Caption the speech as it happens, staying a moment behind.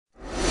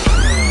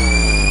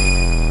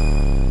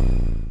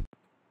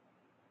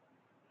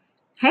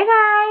Hey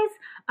guys,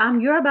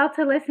 you're about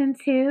to listen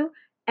to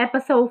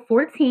episode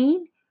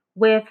 14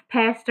 with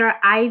Pastor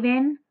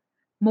Ivan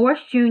Morse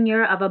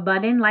Jr. of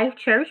Abundant Life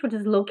Church, which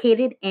is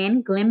located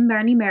in Glen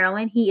Burnie,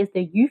 Maryland. He is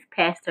the youth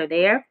pastor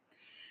there.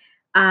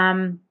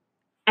 Um,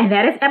 and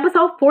that is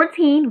episode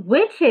 14,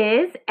 which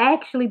is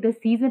actually the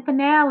season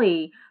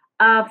finale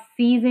of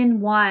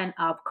season 1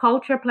 of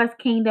Culture Plus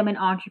Kingdom and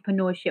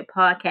Entrepreneurship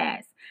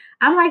podcast.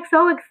 I'm like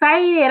so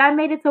excited. I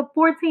made it to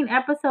 14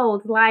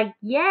 episodes. Like,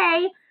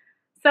 yay.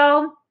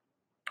 So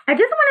I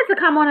just wanted to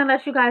come on and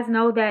let you guys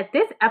know that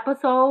this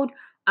episode,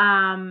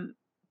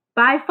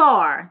 by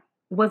far,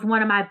 was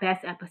one of my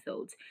best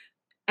episodes.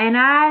 And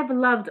I've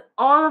loved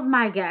all of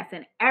my guests,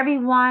 and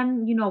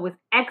everyone, was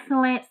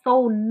excellent,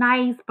 so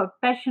nice,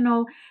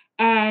 professional,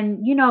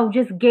 and,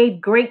 just gave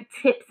great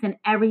tips and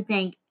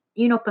everything,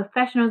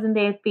 professionals in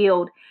their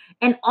field,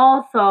 and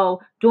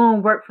also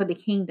doing work for the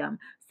kingdom.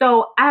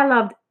 So I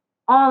loved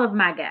all of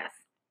my guests.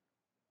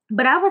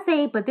 But I would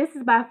say, but this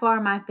is by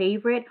far my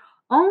favorite,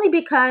 only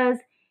because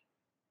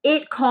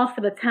it calls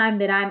for the time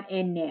that I'm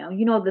in now.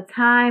 The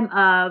time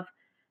of,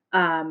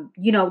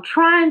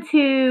 trying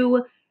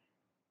to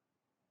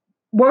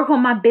work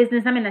on my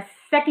business. I'm in the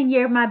second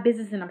year of my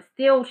business and I'm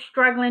still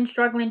struggling,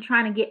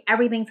 trying to get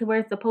everything to where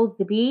it's supposed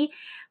to be.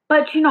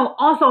 But,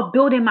 also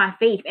building my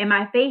faith. And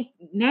my faith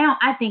now,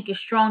 I think, is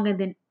stronger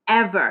than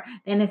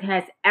it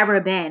has ever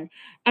been.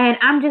 And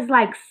I'm just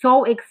like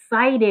so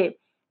excited,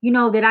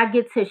 that I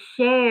get to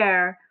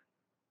share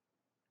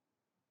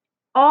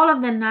all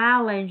of the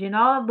knowledge and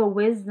all of the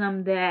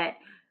wisdom that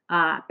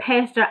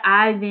Pastor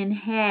Ivan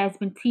has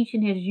been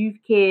teaching his youth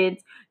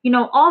kids,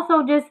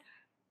 also just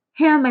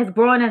him as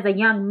growing as a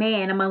young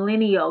man, a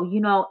millennial,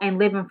 and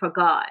living for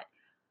God.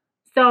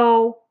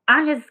 So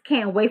I just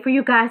can't wait for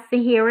you guys to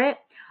hear it.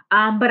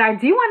 But I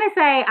do want to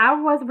say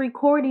I was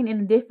recording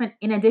in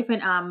a different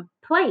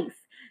place,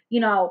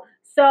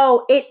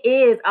 so it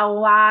is a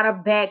lot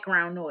of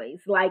background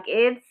noise. Like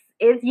it's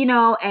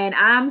and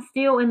I'm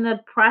still in the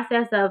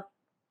process of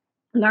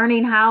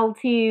learning how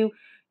to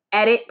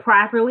edit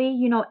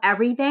properly,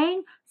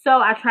 everything.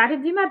 So I try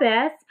to do my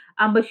best.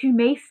 But you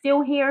may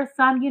still hear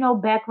some,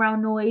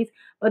 background noise.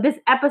 But this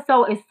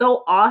episode is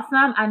so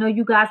awesome. I know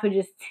you guys would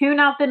just tune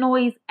out the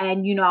noise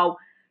and,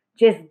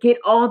 just get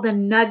all the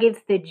nuggets,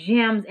 the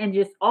gems, and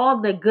just all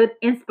the good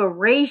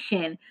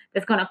inspiration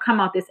that's going to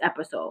come out this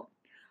episode.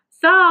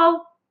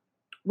 So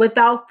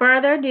without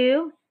further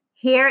ado,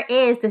 here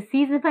is the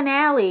season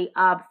finale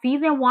of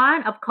season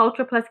 1 of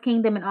Culture Plus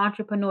Kingdom and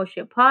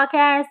Entrepreneurship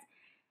podcast,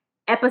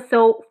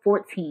 episode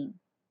 14.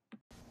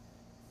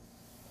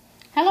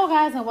 Hello,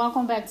 guys, and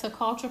welcome back to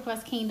Culture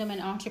Plus Kingdom and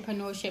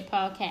Entrepreneurship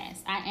podcast.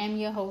 I am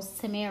your host,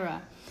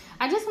 Tamara.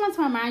 I just want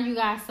to remind you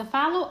guys to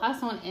follow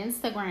us on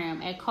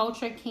Instagram at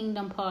Culture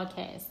Kingdom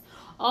Podcast.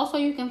 Also,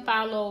 you can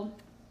follow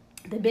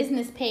the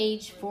business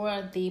page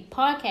for the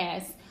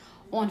podcast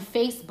on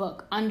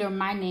Facebook under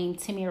my name,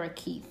 Tamara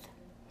Keith.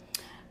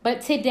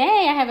 But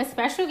today I have a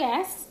special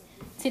guest.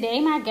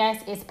 Today my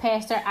guest is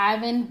Pastor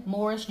Ivan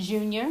Morse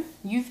Jr.,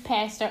 youth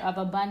pastor of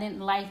Abundant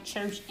Life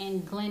Church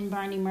in Glen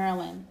Burnie,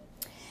 Maryland.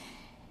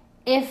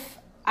 If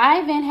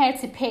Ivan had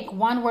to pick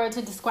one word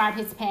to describe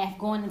his path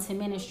going into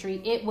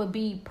ministry, it would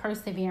be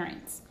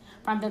perseverance.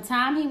 From the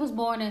time he was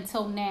born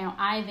until now,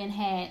 Ivan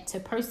had to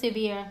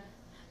persevere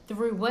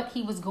through what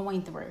he was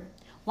going through.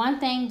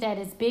 One thing that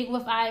is big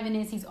with Ivan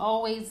is he's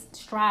always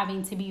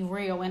striving to be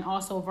real and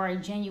also very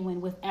genuine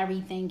with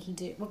everything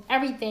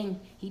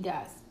he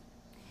does.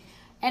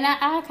 And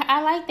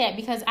I like that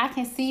because I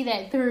can see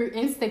that through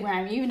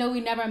Instagram. Even though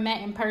we never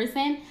met in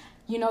person,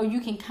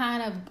 you can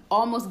kind of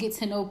almost get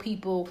to know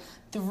people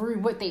through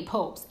what they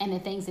post and the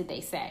things that they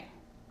say.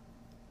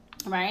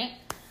 Right?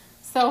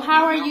 So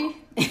how are you?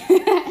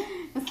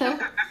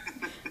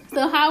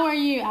 So how are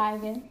you,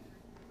 Ivan?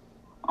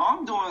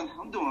 I'm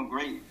doing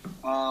great.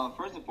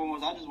 First and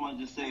foremost, I just wanted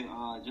to say,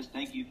 just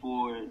thank you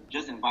for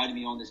just inviting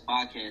me on this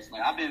podcast.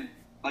 Like I've been,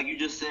 like you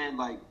just said,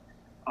 like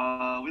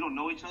we don't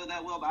know each other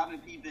that well, but I've been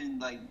peeping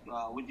like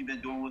what you've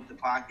been doing with the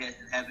podcast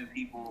and having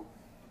people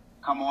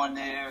come on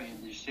there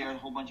and just share a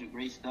whole bunch of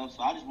great stuff.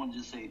 So I just wanted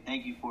to say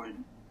thank you for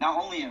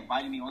not only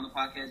inviting me on the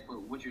podcast,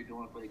 but what you're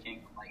doing for the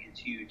kingdom. Like it's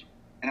huge,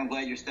 and I'm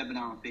glad you're stepping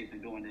out on faith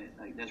and doing that.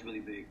 Like that's really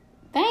big.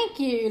 Thank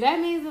you. That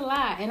means a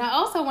lot. And I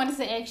also wanted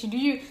to ask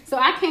you, so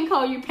I can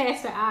call you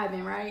Pastor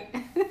Ivan, right?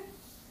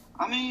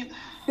 I mean,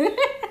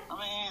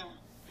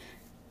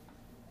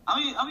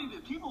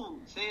 people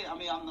say it.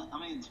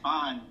 It's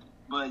fine.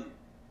 But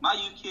my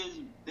youth kids,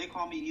 they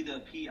call me either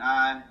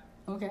PI,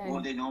 okay,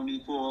 or they know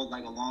me for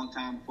like a long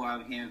time before I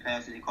became a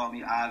pastor. They call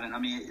me Ivan.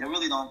 It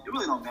really don't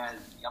matter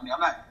to me.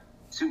 I'm not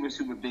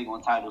super big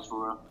on titles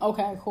for real.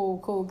 Okay,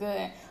 cool,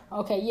 good.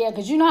 Okay, yeah,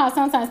 because you know how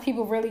sometimes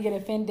people really get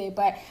offended,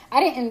 but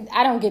I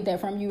don't get that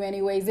from you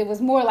anyways. It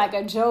was more like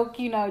a joke,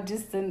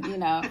 just to,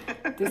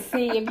 to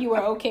see if you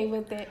were okay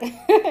with it.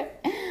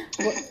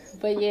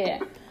 but yeah.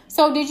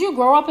 So did you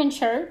grow up in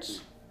church?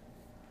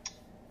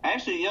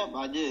 Actually, yep,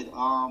 I did.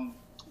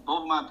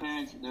 both of my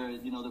parents,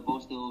 they're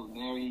both still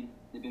married.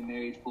 They've been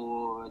married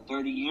for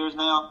 30 years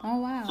now.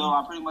 Oh, wow. So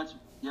I pretty much,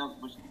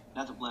 which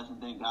that's a blessing.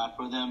 Thank God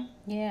for them.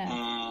 Yeah.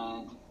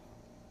 And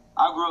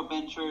I grew up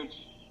in church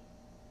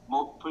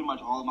pretty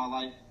much all of my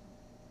life.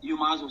 You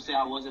might as well say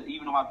I wasn't,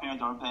 even though my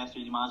parents aren't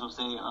pastors, you might as well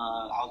say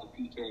I was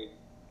a PK.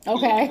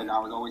 Okay. Because I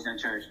was always in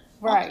church.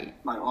 Right.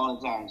 Like all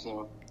the time,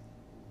 so.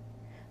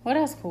 Well,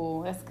 that's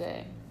cool. That's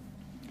good.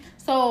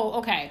 So,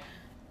 okay.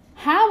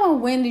 How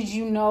and when did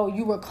you know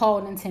you were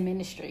called into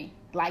ministry?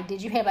 Like,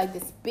 did you have, like,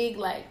 this big,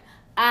 like,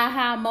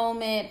 aha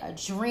moment, a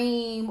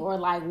dream, or,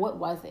 like, what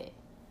was it?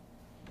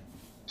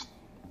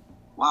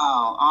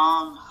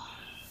 Wow.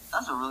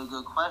 That's a really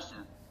good question.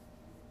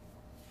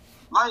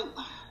 Like,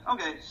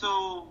 okay,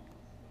 so,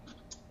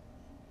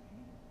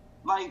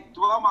 like,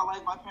 throughout my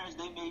life, my parents,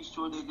 they made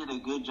sure they did a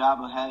good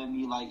job of having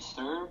me, like,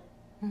 serve.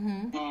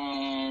 Mm-hmm.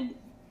 And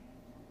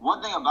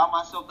one thing about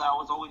myself that I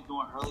was always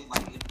doing early,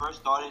 like, it first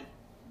started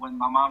when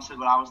my mom said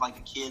when I was, like,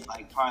 a kid,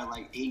 like, probably,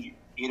 like, 8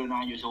 or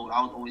 9 years old,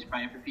 I was always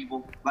praying for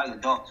people, like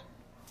adults.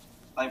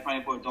 Like,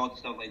 praying for adults and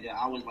stuff like that.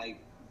 I was, like,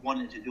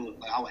 wanting to do it.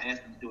 Like, I would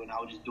ask them to do it, and I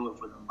would just do it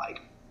for them,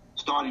 like,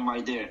 starting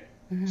right there.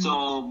 Mm-hmm.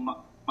 So,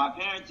 my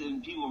parents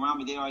and people around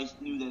me, they always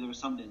knew that there was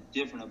something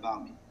different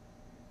about me.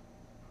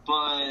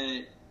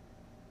 But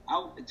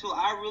until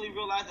I really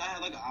realized I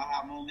had, like, an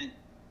aha moment,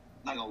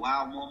 like a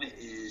wow moment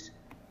is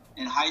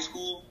in high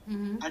school.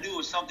 Mm-hmm. I knew it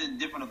was something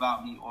different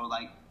about me, or,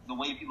 like, the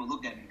way people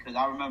looked at me. Because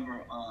I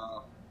remember,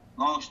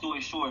 long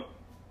story short,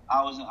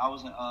 I was in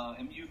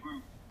a youth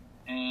group,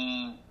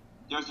 and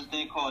there's this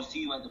thing called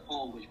See You at the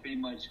Pole, which pretty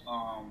much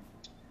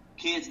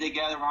kids, they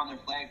gather around their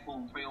flagpole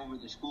and pray over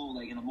the school,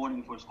 like, in the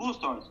morning before school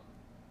starts.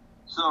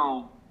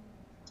 So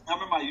I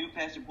remember my youth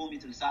pastor pulled me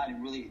to the side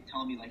and really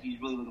telling me, like,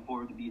 he's really looking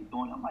forward to me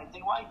doing it. I'm like,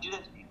 why you do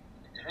that to me?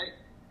 What the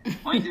heck?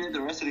 Why you do that to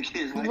the rest of the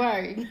kids? Like,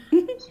 right.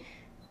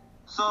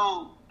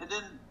 So, and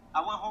then I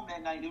went home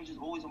that night. It was just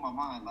always on my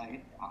mind.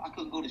 Like, I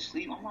couldn't go to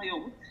sleep. I'm like, yo,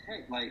 what the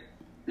heck? Like,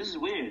 this is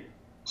weird.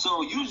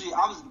 So, usually,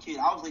 I was a kid.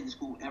 I was late to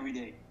school every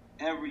day.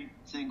 Every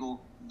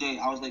single day,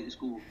 I was late to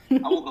school.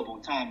 I woke up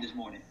on time this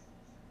morning.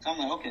 So, I'm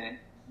like, okay,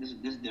 this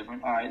is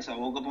different. All right, so I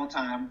woke up on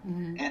time.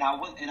 Mm-hmm.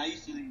 And I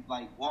used to,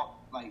 like, walk,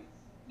 like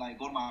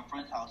go to my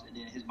friend's house, and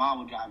then his mom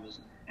would drive us.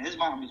 And his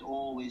mom was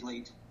always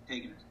late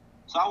taking us.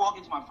 So, I walk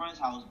into my friend's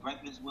house.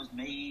 Breakfast was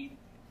made.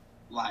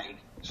 Like,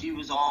 she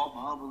was all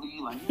bubbly,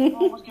 like, yeah,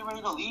 let's get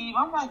ready to leave.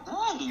 I'm like,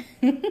 dang.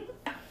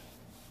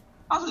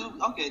 I was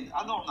like, okay,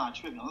 I know I'm not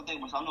tripping. I'm thinking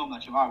to myself, I know I'm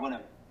not tripping. All right,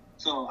 whatever.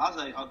 So I was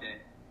like, okay,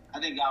 I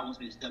think God wants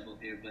me to step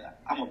up here, but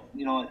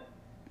you know what?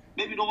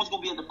 Maybe no one's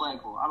going to be at the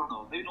flagpole. I don't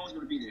know. Maybe no one's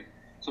going to be there.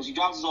 So she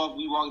drops us off.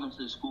 We walking up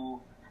to the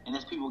school, and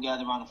there's people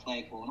gathered around the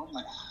flagpole. And I'm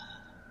like,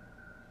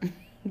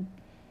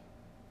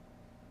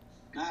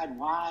 God,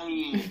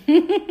 why?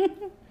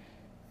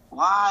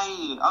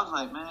 Why? I was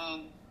like,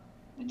 man.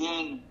 And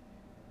then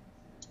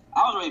I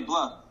was already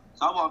bluffed.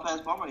 So I walked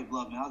past, I'm already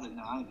bluffed, man. I was like,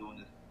 nah, I ain't doing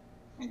this.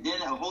 And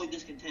then a holy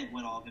discontent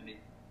went off in me.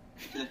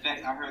 To the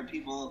fact I heard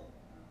people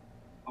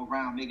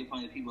around making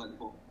fun of the people at the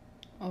pole.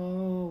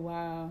 Oh,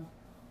 wow.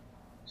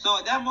 So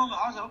at that moment,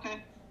 I was like,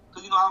 okay.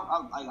 Because,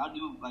 I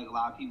knew, like, a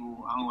lot of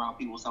people. I hung around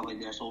people and stuff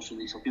like that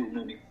socially, so people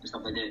knew me and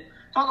stuff like that.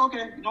 So I was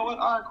like, okay, you know what?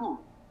 All right, cool.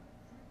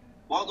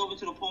 Walked over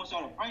to the pole and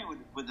started praying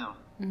with them.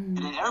 Mm-hmm. And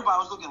then everybody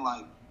was looking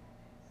like,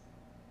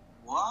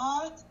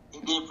 what?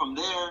 And then from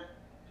there,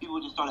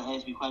 people just started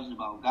asking me questions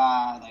about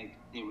God. Like,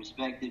 they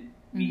respected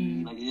me.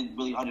 Mm-hmm. Like, they didn't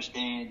really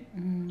understand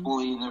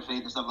fully in their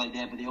faith and stuff like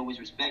that, but they always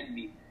respected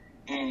me.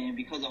 And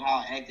because of how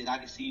I acted, I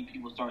could see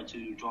people start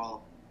to draw,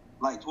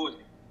 like, towards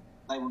me.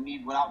 Like,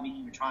 without me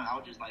even trying, I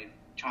was just, like,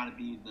 trying to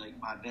be, like,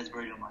 my best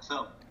version of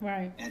myself.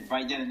 Right. And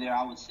right then and there,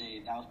 I would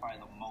say that was probably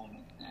the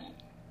moment that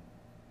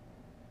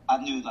I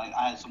knew, like,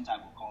 I had some type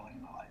of calling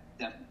in my life.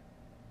 Definitely.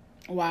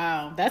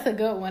 Wow, that's a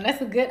good one.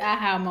 That's a good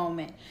aha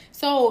moment.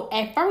 So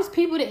at first,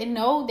 people didn't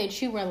know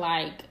that you were,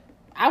 like,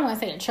 I wouldn't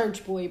say a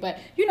church boy, but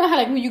you know how,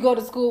 like, when you go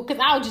to school,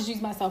 because I'll just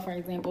use myself for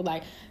example.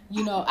 Like,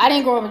 I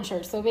didn't grow up in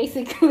church, so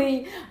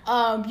basically,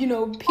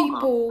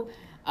 people.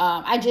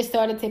 I just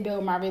started to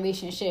build my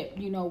relationship,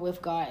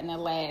 with God in the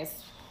last,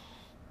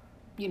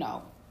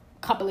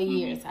 couple of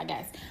years, I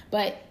guess.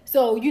 But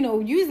so,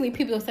 usually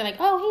people say like,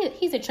 oh,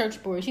 he's a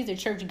church boy, she's a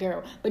church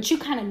girl, but you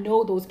kind of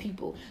know those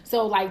people.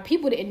 So, like,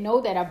 people didn't know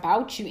that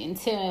about you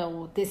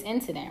until this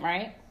incident,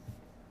 right?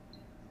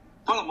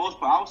 For the most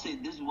part, I would say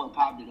this is what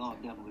popped it off,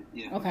 definitely.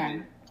 Yeah.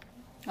 Okay.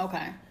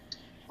 Okay.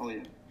 Oh,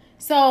 yeah.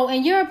 So,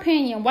 in your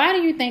opinion, why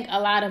do you think a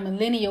lot of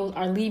millennials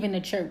are leaving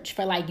the church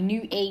for, like,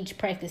 new age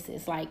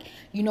practices? Like,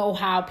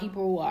 how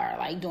people are,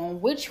 like,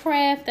 doing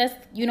witchcraft. That's,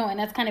 and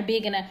that's kind of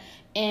big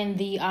in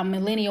the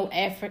millennial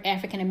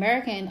African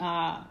American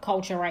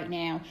culture right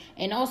now.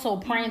 And also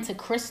praying to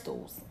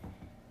crystals.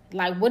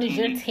 Like, what is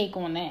your take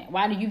on that?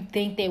 Why do you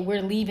think that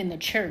we're leaving the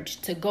church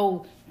to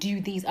go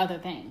do these other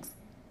things?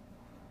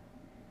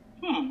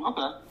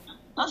 Okay.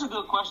 That's a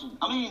good question.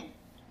 I mean,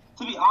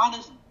 to be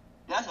honest,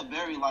 that's a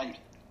very, like,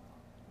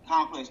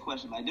 complex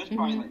question. Like, there's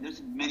probably, like,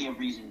 there's many of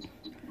reasons,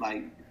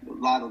 like a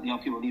lot of young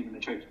people leaving the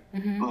church.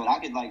 Mm-hmm. But I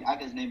could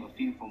name a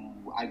few from,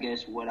 I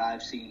guess, what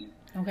I've seen.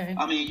 Okay.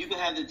 I mean, you could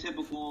have the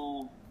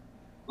typical,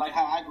 like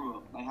how I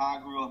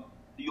grew up.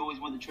 You always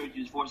went to church.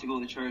 You was forced to go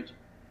to church.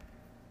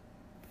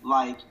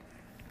 Like,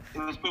 it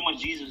was pretty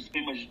much Jesus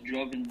pretty much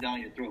driven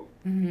down your throat.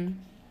 Mm-hmm.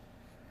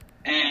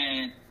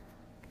 And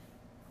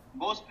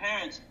most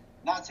parents,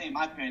 not saying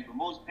my parents, but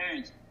most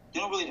parents, they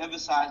don't really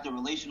emphasize the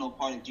relational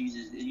part of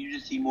Jesus. You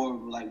just see more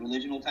of like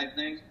religional type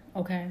things.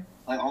 Okay.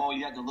 Like, oh,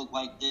 you have to look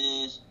like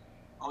this.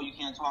 Oh, you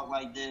can't talk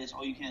like this.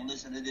 Oh, you can't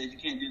listen to this. You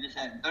can't do this,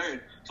 that, and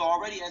third. So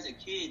already as a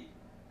kid,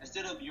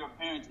 instead of your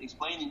parents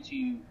explaining to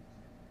you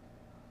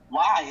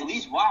why,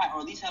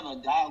 or at least have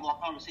a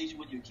dialogue conversation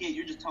with your kid,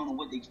 you're just telling them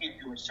what they can't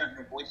do and shutting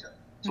their voice up.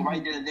 So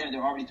right then and there,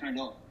 they're already turned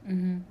off.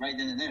 Right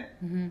then and there.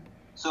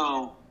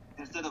 So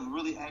instead of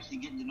really actually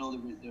getting to know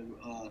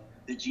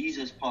the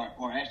Jesus part,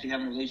 or actually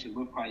having a relationship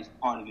with Christ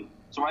part of it,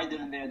 so right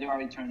then and there, they're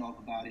already turned off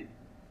about it.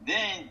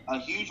 Then a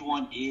huge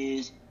one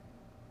is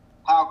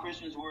how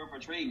Christians were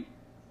portrayed,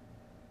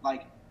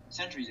 like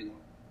centuries ago,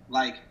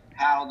 like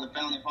how the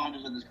founding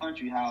fathers of this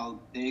country, how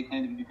they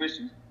claimed to be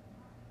Christians,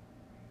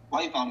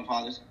 white founding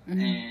fathers,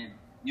 and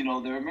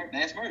they're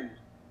mass murderers.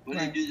 What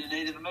they do to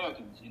Native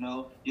Americans,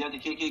 you have the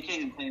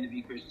KKK who claim to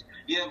be Christians.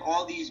 You have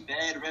all these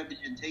bad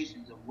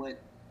representations of what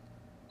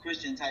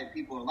Christian type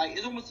people are like.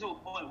 It's almost to a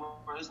point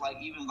where it's like,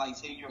 even like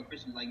saying you're a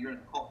Christian is like you're in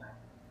a cult now.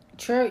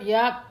 True.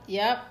 Yep.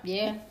 Yeah.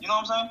 You know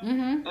what I'm saying?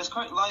 Mm-hmm. It's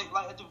crazy.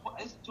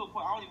 It's to a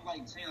point. I don't even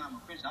like saying I'm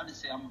a Christian. I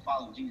just say I'm a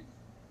follower of Jesus.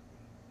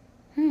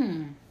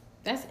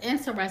 That's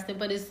interesting,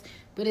 but it's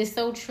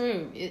so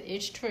true.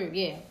 It's true.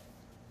 Yeah.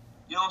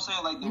 You know what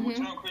I'm saying? Like,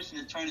 the term Christian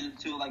is turning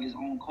into like his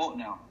own cult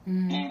now,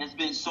 and there's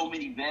been so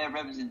many bad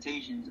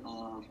representations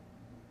of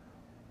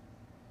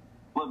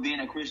what being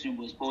a Christian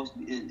was supposed to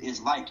be,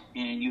 is like.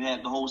 And you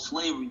have the whole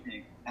slavery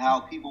thing, how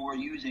people were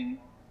using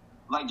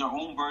like their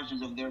own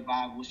versions of their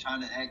Bibles,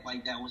 trying to act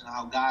like that was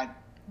how God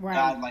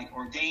like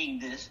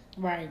ordained this.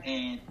 Right.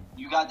 And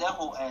you got that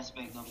whole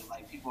aspect of it,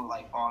 like people are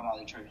like falling out of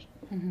the church.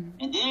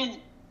 And then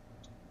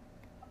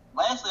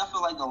lastly, I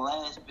feel like the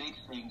last big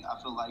thing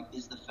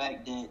is the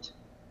fact that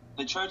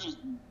the church is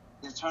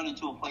turned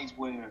into a place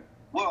where,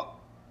 well,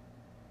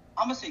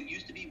 I'm gonna say it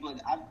used to be,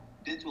 but I've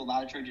been to a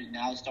lot of churches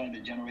now. It's starting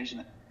a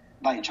generation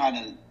like trying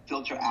to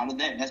filter out of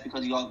that, and that's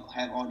because you all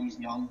have all these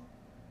young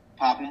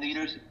popping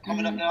leaders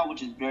coming up now,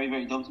 which is very,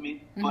 very dope to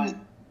me. But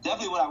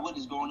definitely what I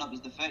witnessed growing up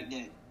is the fact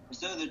that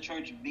instead of the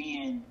church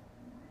being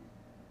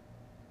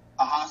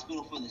a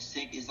hospital for the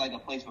sick, it's like a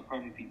place for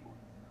perfect people,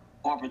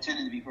 or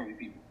pretending to be perfect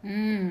people.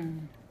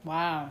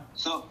 Wow.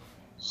 So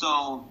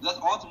that's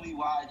ultimately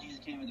why Jesus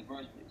came in the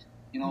first place.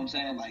 You know what I'm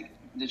saying? Like,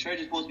 the church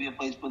is supposed to be a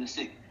place for the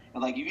sick.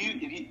 And like, if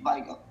you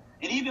like,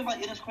 and even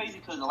like, it is crazy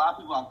because a lot of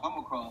people I come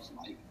across,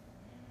 like,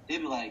 they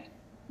be like,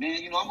 man,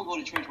 I'm gonna go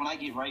to church when I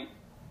get right,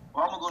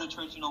 or I'm gonna go to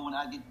church, when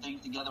I get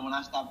things together, when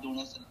I stop doing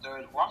this and the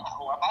third, or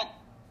if I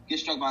get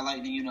struck by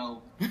lightning,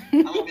 I'll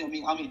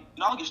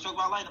get struck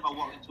by lightning if I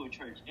walk into a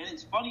church. And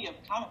it's funny,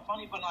 kind of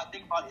funny, but not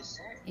think about it, it's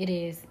sad. It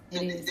is.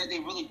 That they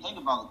really think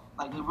about,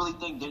 like, they really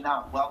think they're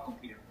not welcome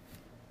here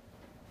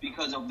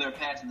because of their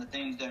past and the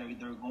things that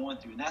they're going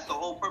through. And that's the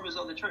whole purpose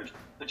of the church.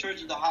 The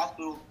church is the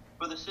hospital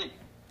for the sick.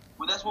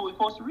 Well, that's what we're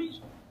supposed to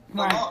reach. The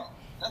lost.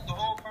 That's the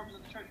whole purpose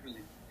of the church, really,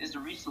 is to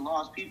reach the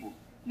lost people,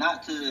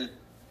 not to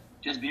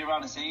just be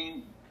around the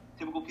same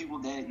typical people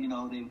that,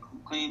 they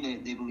claim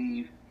that they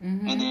believe,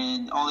 and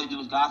then all they do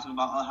is gossip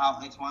about how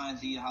X, Y, and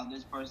Z, how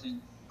this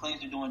person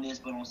claims they're doing this,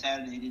 but on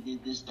Saturday they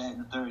did this, that, and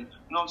the third.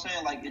 You know what I'm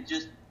saying? Like, it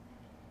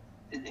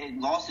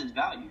lost its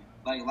value.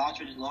 Like, a lot of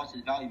churches lost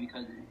its value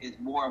because it's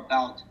more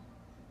about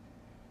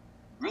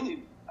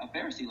really a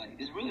Pharisee. Like,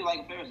 it's really like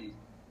a Pharisee.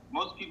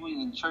 Most people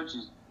in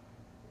churches,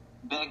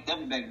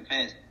 definitely back in the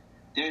past,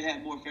 they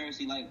had more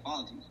Pharisee-like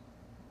qualities.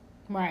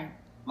 Right.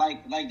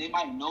 Like they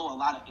might know a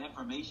lot of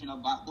information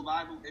about the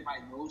Bible. They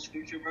might know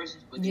scripture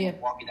verses, but they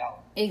don't walk it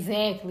out.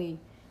 Exactly.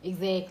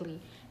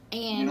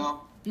 And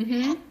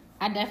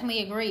I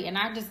definitely agree. And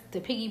I just,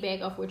 to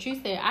piggyback off what you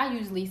said, I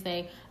usually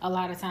say a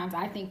lot of times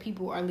I think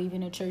people are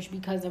leaving the church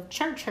because of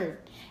church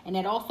hurt. And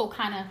that also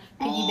kind of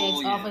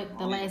piggybacks off of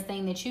the last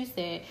thing that you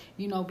said,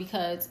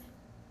 because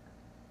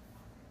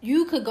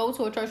you could go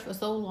to a church for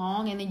so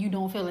long and then you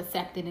don't feel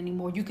accepted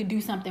anymore. You could do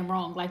something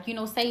wrong. Like,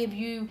 say if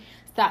you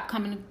stop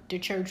coming to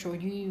church, or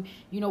you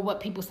what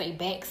people say,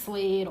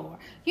 backslid, or,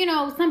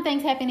 some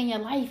things happen in your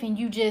life and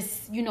you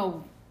just,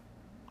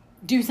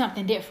 do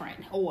something different,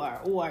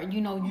 or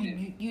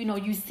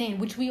you sin,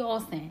 which we all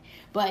sin,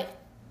 but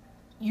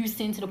you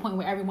sin to the point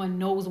where everyone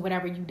knows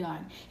whatever you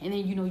done, and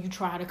then you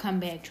try to come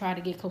back, try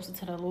to get closer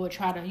to the Lord,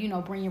 try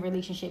to bring your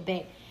relationship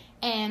back,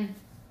 and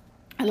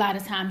a lot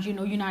of times you're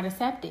not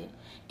accepted,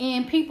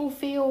 and people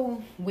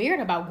feel weird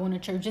about going to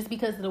church just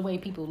because of the way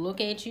people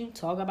look at you,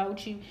 talk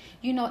about you.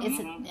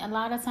 It's a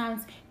lot of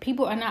times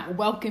people are not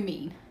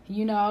welcoming.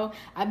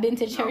 I've been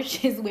to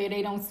churches where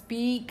they don't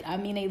speak. I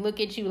mean, they look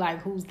at you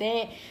like, who's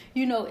that?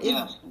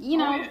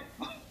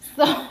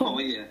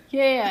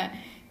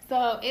 So,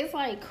 So it's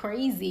like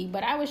crazy.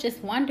 But I was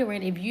just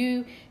wondering if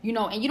you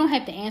know, and you don't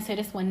have to answer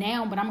this one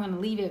now, but I'm going to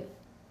leave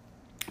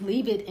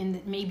it,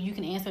 and maybe you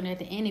can answer it at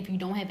the end if you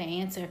don't have an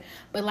answer.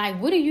 But like,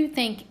 what do you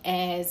think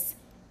as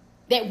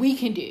that we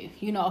can do,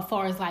 you know, as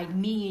far as like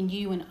me and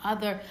you and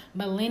other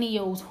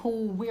millennials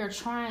who we're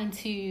trying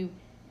to,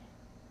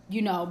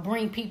 you know,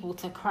 bring people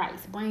to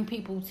Christ, bring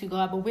people to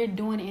God, but we're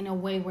doing it in a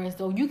way where as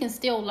though you can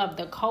still love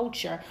the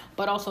culture,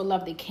 but also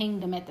love the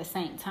kingdom at the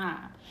same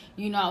time,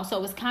 you know?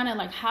 So it's kind of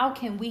like, how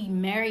can we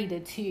marry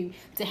the two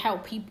to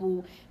help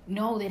people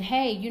know that,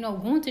 hey, you know,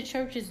 going to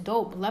church is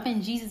dope,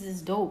 loving Jesus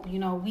is dope, you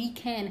know, we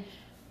can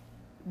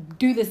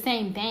do the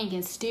same thing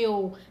and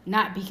still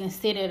not be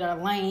considered a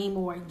lame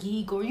or a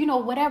geek or, you know,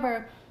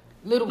 whatever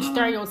little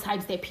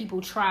stereotypes that people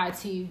try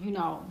to, you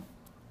know,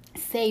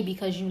 say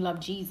because you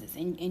love Jesus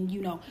and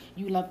you know,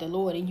 you love the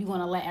Lord and you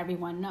want to let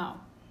everyone know.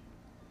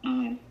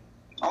 Mm-hmm.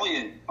 Oh,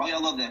 yeah. I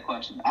love that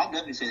question. I'll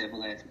definitely say that for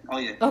last. Oh,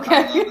 yeah.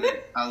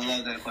 Okay. I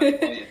love that question.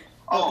 Oh, yeah.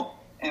 Oh,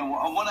 and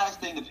one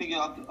last thing to figure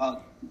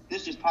out,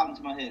 this just popped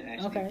into my head,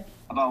 actually, okay,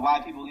 about why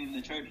people leaving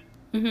the church.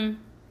 Mm-hmm.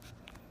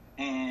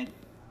 And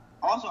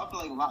also, I feel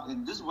like a lot,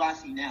 and this is what I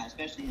see now,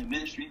 especially in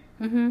ministry,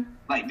 Mm-hmm.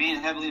 like being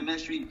heavily in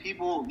ministry,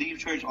 people leave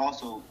church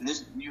also.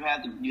 This you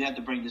have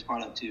to bring this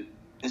part up, too.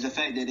 Is the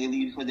fact that they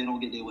leave because they don't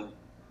get their way.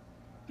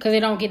 Because they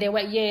don't get their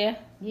way. Yeah.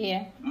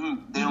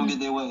 They don't get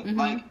their way. Mm-hmm.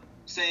 Like,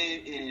 say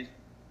if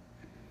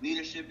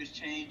leadership is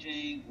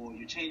changing, or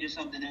you're changing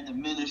something in the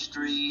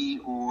ministry,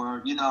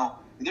 or, you know,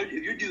 if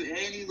you're doing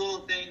any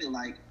little thing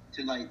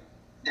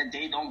that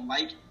they don't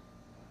like,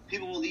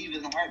 people will leave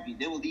in a heartbeat.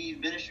 They will leave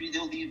ministry.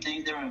 They'll leave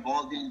things they're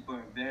involved in for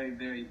a very,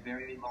 very,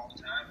 very long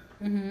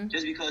time, Mm-hmm.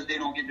 just because they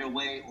don't get their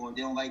way, or they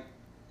don't like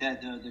that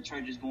the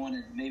church is going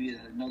in maybe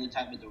another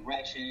type of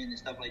direction and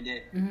stuff like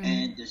that. Mm-hmm.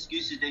 And the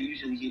excuses they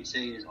usually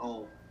say is,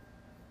 "Oh,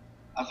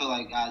 I feel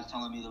like God's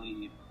telling me to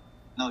leave."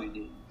 No, you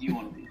didn't. You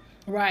want to leave.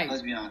 Right.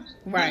 Let's be honest.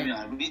 Right.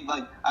 Let's be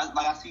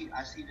honest.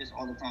 I see this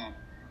all the time.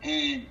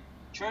 And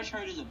church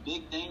hurt is a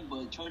big thing,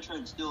 but church hurt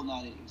is still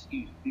not an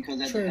excuse,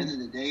 because at the end of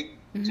the day,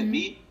 to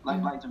me,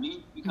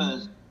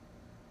 because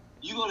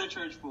you go to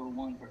church for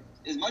one purpose.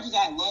 As much as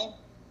I love,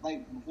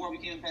 like before I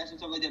became a pastor and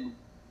stuff like that,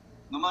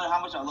 no matter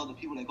how much I love the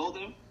people that go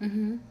there,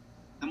 Mm-hmm.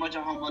 no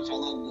matter how much I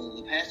love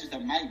the pastors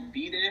that might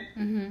be there,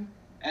 Mm-hmm.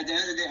 at the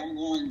end of the day, I'm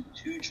going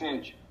to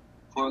church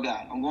for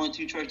God. I'm going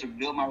to church to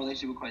build my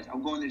relationship with Christ.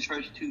 I'm going to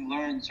church to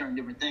learn certain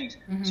different things.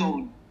 Mm-hmm.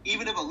 So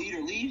even if a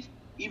leader leaves,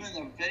 even if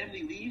a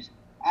family leaves,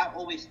 I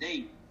always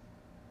stay.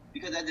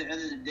 Because at the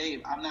end of the day,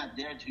 I'm not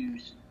there to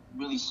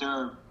really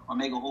serve or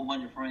make a whole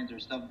bunch of friends or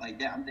stuff like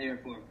that. I'm there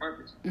for a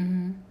purpose.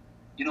 Mm-hmm.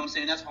 You know what I'm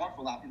saying? That's hard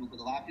for a lot of people, because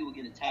a lot of people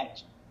get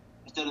attached.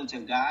 Instead of to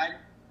God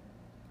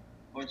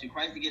or to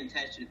Christ, they get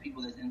attached to the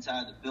people that's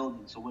inside the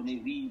building. So when they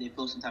leave, they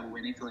feel some type of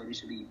way, and they feel like they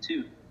should leave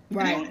too.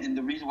 Right. And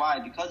the reason why,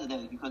 because of that,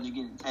 is because they're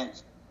getting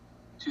attached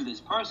to this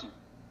person.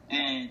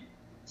 And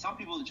some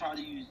people try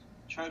to use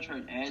church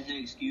hurt as an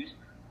excuse,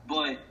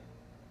 but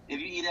if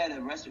you eat at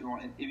a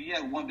restaurant, if you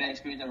have one bad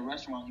experience at a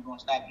restaurant, you're going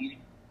to stop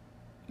eating.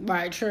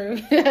 Right, true.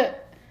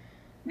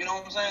 You know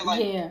what I'm saying?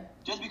 Like, yeah.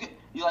 just because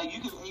you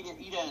can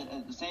eat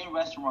at the same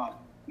restaurant,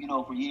 you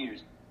know, for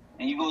years,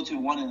 and you go to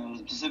one in a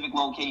specific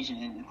location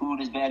and the food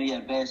is bad, you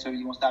have bad service,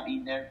 you gonna stop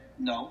eating there?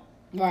 No.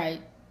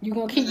 Right. You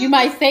gonna keep. You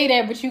might say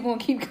that, but you gonna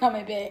keep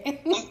coming back.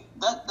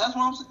 That's what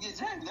I'm saying.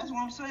 Exactly. That's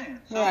what I'm saying.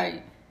 So,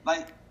 right.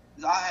 Like,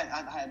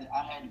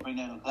 I had to bring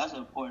that up. That's an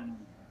important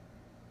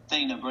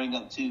thing to bring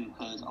up too,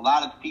 because a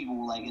lot of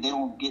people, like, they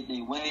don't get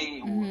their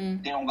way, or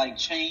Mm-hmm. they don't like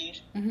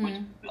change. Mm-hmm. Which,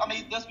 I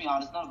mean, let's be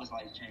honest, none of us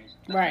like change.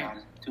 Let's Right. be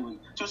honest,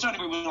 to a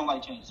certain degree, we don't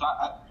like change. So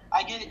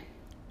I get it,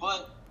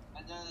 but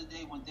at the end of the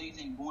day, when things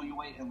ain't going your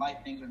way in life,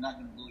 things are not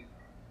going to go your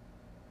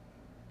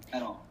way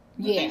at all.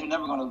 Yeah. Things are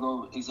never going to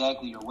go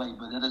exactly your way,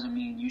 but that doesn't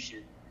mean you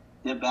should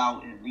dip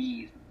out and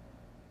leave.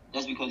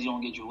 That's because you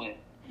don't get your way.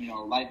 You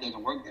know, life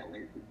doesn't work that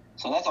way.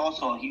 So that's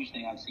also a huge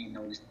thing I've seen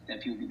noticed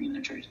that people be leaving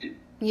the church too.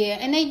 Yeah,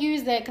 and they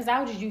use that, because I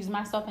would just use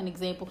myself an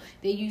example.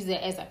 They use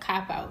it as a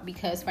cop-out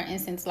because, for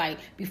instance, like,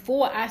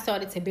 before I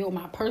started to build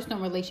my personal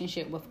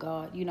relationship with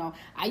God, you know,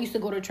 I used to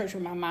go to church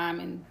with my mom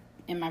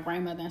and my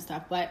grandmother and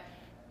stuff, but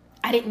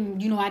I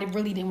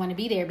really didn't want to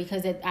be there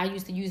because I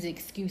used to use the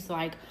excuse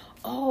like,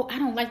 oh, I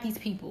don't like these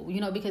people,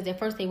 you know, because at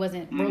first they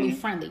wasn't really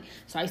friendly.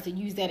 So I used to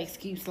use that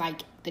excuse,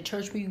 like, the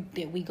church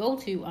that we go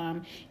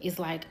to is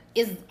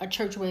a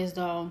church where it's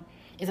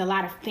a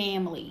lot of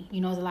family, you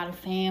know, there's a lot of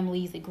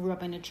families that grew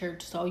up in the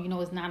church. So, you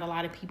know, it's not a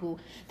lot of people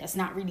that's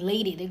not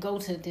related that go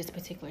to this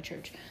particular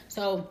church.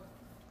 So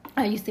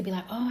I used to be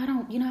like, oh, I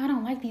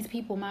don't like these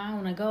people, Ma, I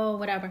want to go,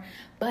 whatever.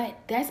 But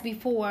that's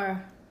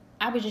before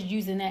I was just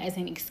using that as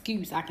an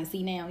excuse. I can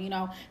see now, you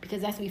know,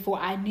 because that's before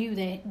I knew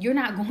that you're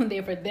not going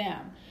there for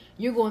them.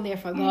 You're going there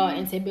for God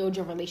and to build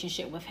your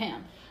relationship with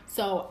Him.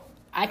 So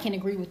I can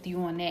agree with you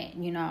on that,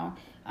 you know.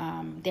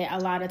 That a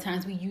lot of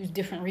times we use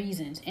different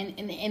reasons,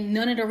 and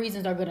none of the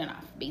reasons are good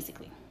enough,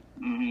 basically.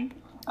 Mm-hmm.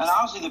 And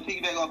honestly, to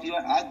piggyback off you,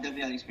 I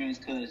definitely had experience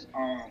because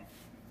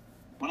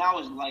when I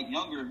was like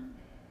younger,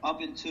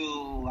 up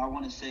until I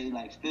want to say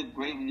like 5th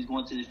grade, we was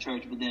going to the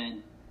church, but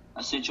then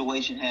a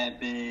situation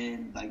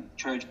happened, like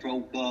church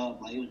broke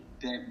up, like it was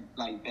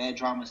bad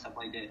drama and stuff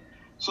like that.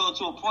 So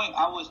to a point,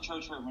 I was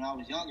church hurt when I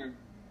was younger,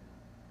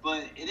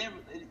 but it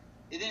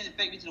didn't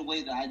affect me to the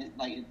way that I did,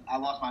 like I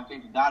lost my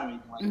faith in God or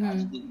anything like that. I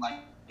just didn't like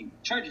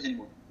churches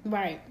anymore.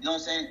 Right. You know what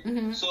I'm saying?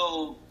 Mm-hmm.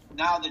 So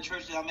now the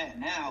church that I'm at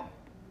now,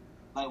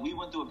 like we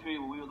went through a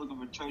period where we were looking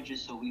for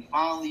churches, so we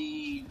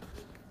finally,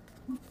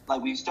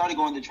 like we started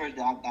going to church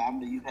that I'm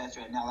the youth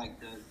pastor right now. Like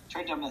the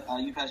church I'm the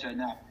youth pastor right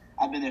now,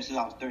 I've been there since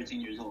I was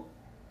 13 years old.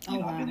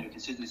 Wow. I've been there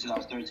consistently since I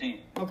was 13.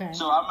 Okay.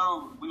 So I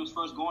remember we was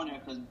first going there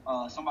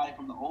because somebody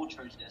from the old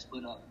church that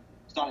split up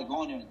started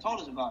going there and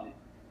told us about it.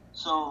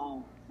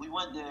 So we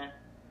went there,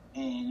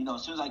 and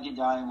as soon as I get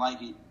there, I didn't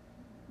like it,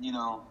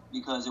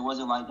 because it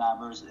wasn't like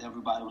diverse.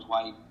 Everybody was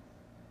white.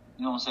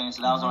 You know what I'm saying?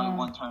 So that was only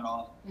one turn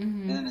off.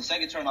 Mm-hmm. And then the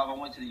second turn off, I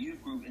went to the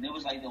youth group, and it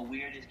was like the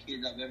weirdest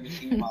kids I've ever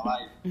seen in my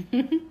life.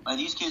 Like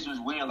these kids was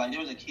weird. Like there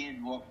was a kid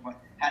who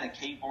had a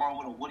cape on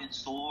with a wooden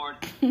sword,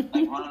 like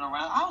running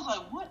around. I was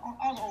like, what?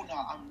 I was like, oh no,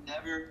 I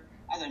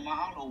was like, Mom,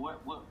 I don't know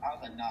what. I was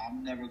like, nah,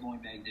 I'm never going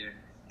back there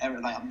ever.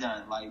 Like I'm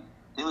done. Like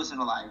they listen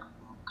to like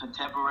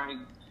contemporary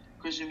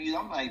Christian music.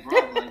 I'm like, bro,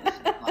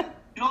 like,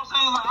 you know what I'm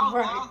saying?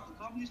 Like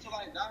I'm used to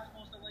like gospel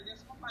and stuff like that.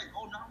 So I'm like,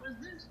 oh no, what is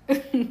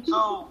this?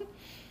 So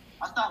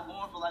I stopped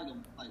going for like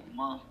a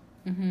month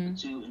or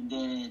two, and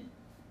then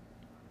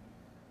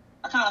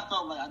I kind of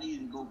felt like I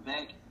needed to go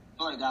back. I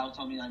felt like God was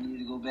telling me I needed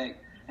to go back,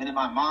 and then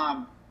my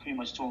mom pretty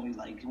much told me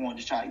like, "Come on,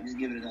 just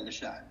give it another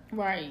shot."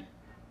 Right.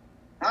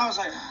 And I was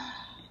like,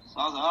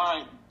 all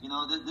right,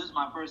 this is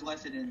my first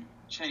lesson in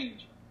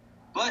change.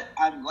 But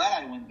I'm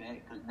glad I went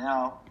back because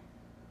now,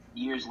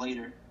 years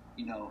later,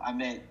 I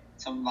met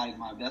some like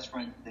my best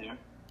friends there.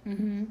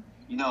 Mm-hmm.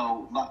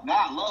 Now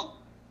I love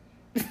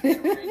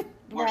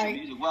worship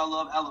music. Well,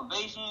 I love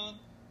Elevation.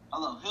 I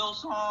love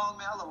Hillsong.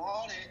 Man, I love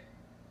all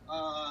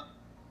that.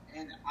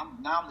 And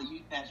I'm the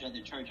youth pastor at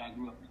the church I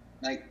grew up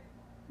in. Like,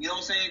 you know what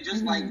I'm saying?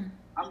 Just like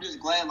I'm just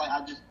glad like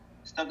I just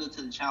stepped up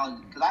to the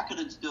challenge because I could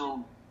have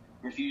still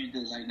refused to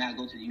like not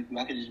go to the youth group.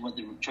 I could have just went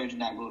to church and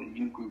not go to the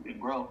youth group and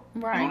grow.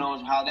 Right. Who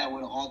knows how that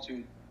would have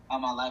altered how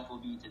my life will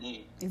be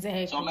today.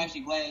 Exactly. So I'm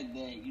actually glad that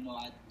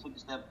I took the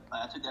step.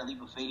 I took that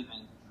leap of faith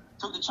and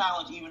took the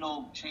challenge, even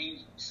though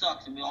change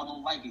sucks and we all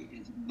don't like it.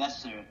 It's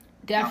necessary.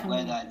 Definitely.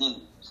 I'm glad that I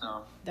did.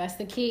 So that's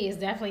the key. It's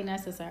definitely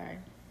necessary.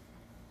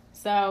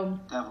 So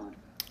definitely.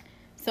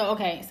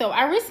 So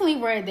I recently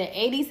read that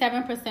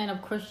 87%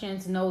 of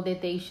Christians know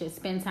that they should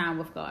spend time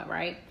with God,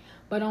 right?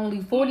 But only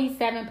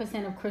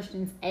 47% of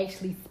Christians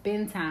actually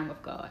spend time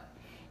with God.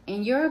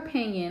 In your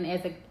opinion,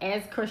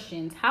 as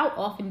Christians, how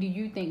often do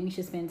you think we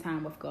should spend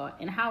time with God,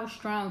 and how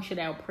strong should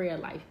our prayer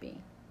life be?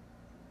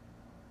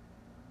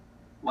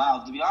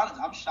 Wow, to be honest,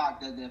 I'm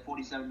shocked that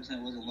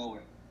 47% wasn't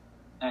lower.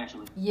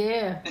 Actually.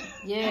 Yeah. I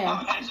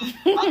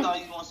thought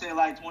you were gonna say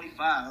like 25.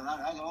 I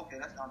was like, okay,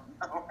 that's not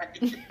all right.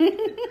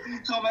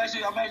 So I'm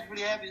actually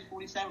pretty happy it's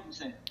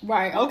 47%.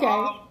 Right.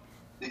 Okay.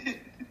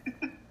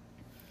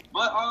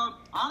 But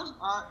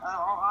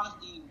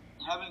honestly,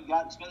 having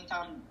God spending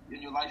time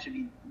in your life should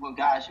be with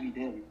God should be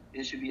daily.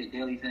 It should be a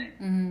daily thing.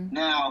 Mm-hmm.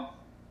 Now,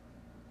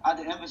 I have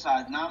to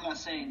emphasize. Now, I'm not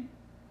saying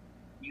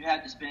you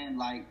have to spend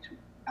like 2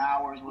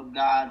 hours with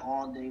God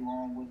all day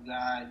long with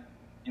God.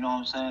 You know what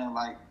I'm saying?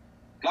 Like,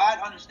 God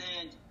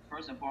understands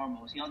first and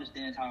foremost. He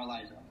understands how our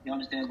lives are. He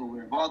understands what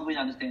we're involved with.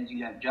 He understands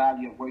you have a job,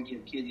 you have work, you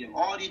have kids, you have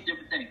all these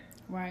different things.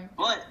 Right.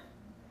 But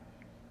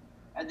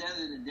at the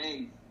end of the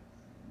day,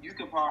 you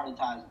can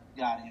prioritize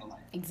God in your life.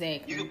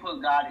 Exactly. You can put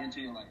God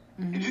into your life.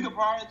 Mm-hmm. If you can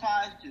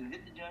prioritize to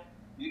hit the gym,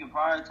 you can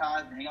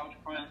prioritize to hang out with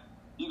your friends,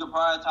 you can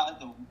prioritize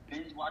to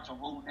binge watch a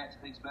whole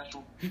Netflix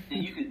special,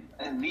 then you can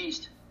at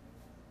least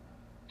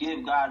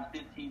give God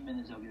 15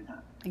 minutes of your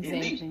time. Exactly.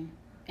 At least.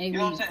 You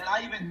know what I'm saying?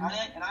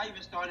 And I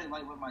even started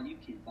like with my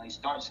youth kids, like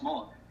start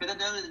small. Because at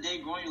the end of the day,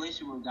 growing your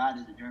relationship with God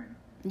is a journey.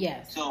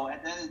 Yes. So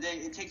at the end of the day,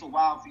 it takes a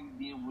while for you to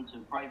be able to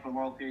pray for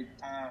long periods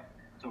of time,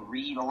 to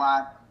read a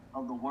lot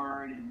of the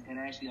word and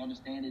actually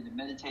understand it and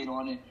meditate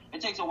on it.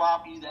 It takes a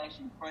while for you to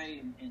actually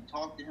pray and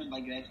talk to him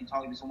like you're actually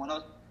talking to someone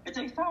else. It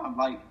takes time.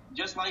 Like,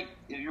 just like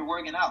if you're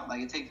working out,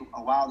 like it takes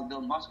a while to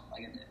build muscle.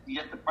 Like you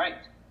have to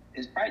practice.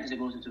 It's practice it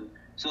goes into.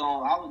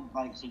 So I would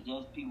like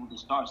suggest people to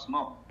start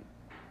small.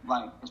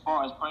 Like, as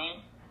far as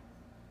praying,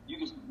 you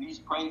just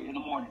pray in the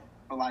morning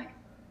for like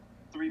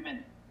 3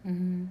 minutes.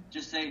 Mm-hmm.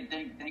 Just say,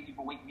 thank you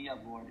for waking me up,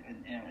 Lord,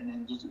 and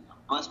then just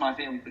bless my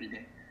family for the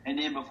day. And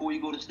then before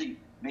you go to sleep,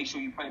 make sure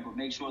you pray, but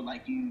make sure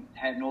like you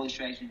have no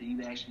distractions and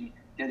you actually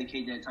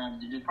dedicate that time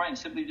to just praying,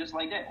 simply just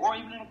like that. Or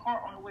even in a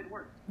car on the way to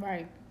work.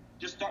 Right.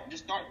 Just start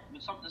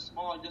with something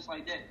small just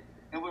like that.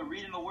 And with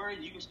reading the word,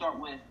 you can start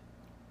with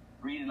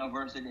reading a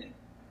verse a day.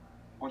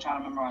 Or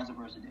trying to memorize a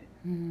verse a day.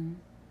 Mm-hmm.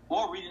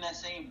 Or reading that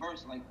same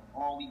verse like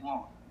all week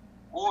long.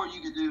 Or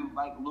you could do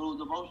like a little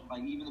devotion,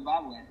 like even the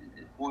Bible,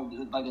 or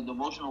like a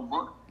devotional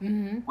book,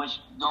 which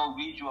they'll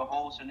read you a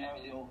whole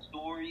scenario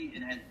story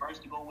and has a verse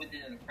to go with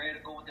it and a prayer to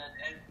go with that.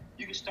 And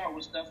you can start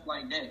with stuff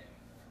like that.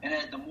 And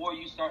as the more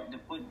you start to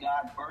put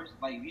God first,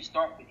 like if you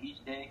start with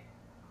each day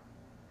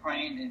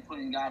praying and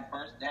putting God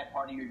first, that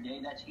part of your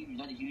day, that's huge.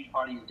 That's a huge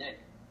part of your day.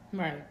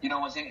 Right. You know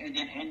what I'm saying? And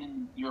then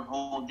ending your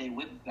whole day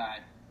with God.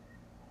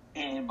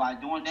 And by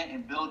doing that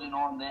and building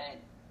on that,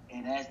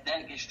 and as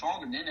that gets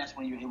stronger, then that's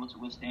when you're able to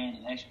withstand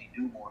and actually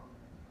do more.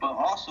 But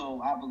also,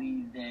 I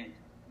believe that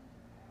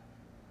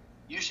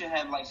you should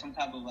have like some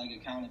type of like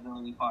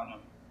accountability partner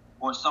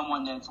or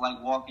someone that's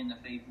like walking the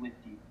faith with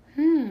you.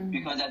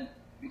 Because at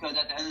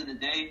the end of the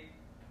day,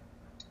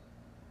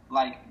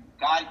 like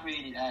God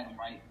created Adam,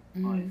 right?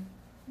 But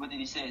what did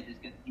he say?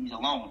 He's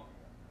alone.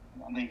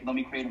 I mean, let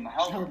me create him a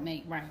helper.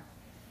 Helpmate, right.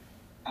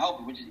 A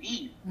helper, which is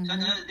Eve. So at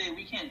the end of the day,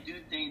 we can't do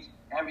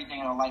everything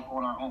in our life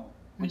on our own.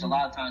 Which a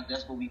lot of times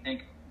that's what we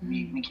think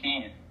we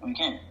can. And we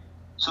can't.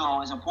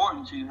 So it's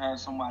important to have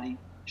somebody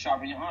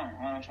sharpen your iron.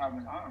 Iron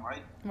sharpens iron,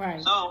 right?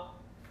 Right. So,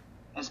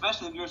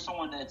 especially if you're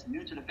someone that's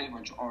new to the faith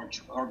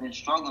or been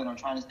struggling or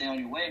trying to stay on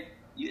your way,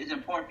 it's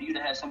important for you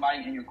to have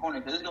somebody in your corner,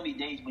 because there's going to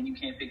be days when you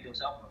can't pick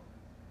yourself up.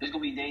 There's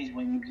going to be days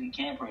when you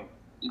can't pray.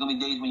 There's going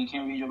to be days when you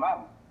can't read your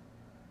Bible.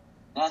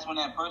 That's when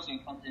that person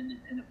comes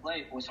into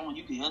play, or someone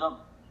you can hit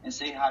up and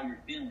say how you're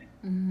feeling.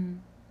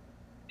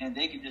 And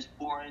they can just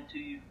pour into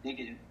you. They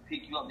can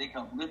pick you up. They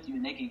can uplift you,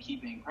 and they can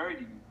keep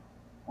encouraging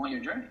you on your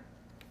journey.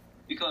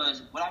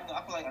 Because what I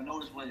feel like I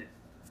noticed with it,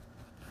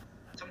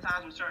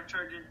 sometimes with certain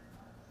churches,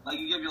 like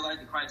you give your life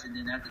to Christ, and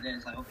then after that,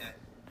 it's like, okay.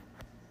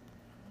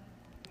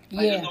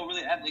 Like there's no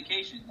really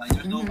application. Like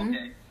there's no,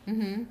 okay,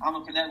 I'm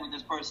going to connect with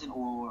this person,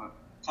 or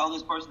tell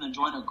this person to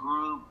join a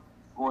group,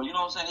 or you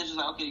know what I'm saying? It's just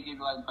like, okay, you give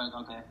your life to Christ,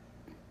 okay.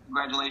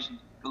 Congratulations.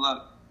 Good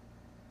luck.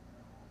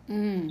 You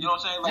know what I'm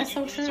saying? Like, that's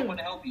you so true. Need someone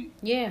to help you.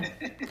 Yeah,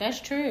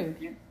 that's true.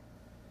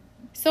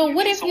 So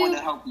what if someone to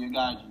help you,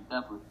 guide you,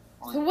 definitely.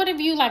 So what if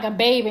you like a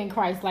babe in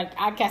Christ? Like,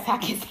 I guess I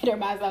consider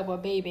myself a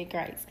babe in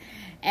Christ.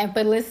 And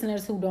for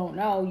listeners who don't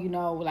know, you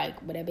know, like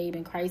what a babe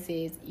in Christ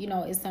is, you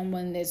know, is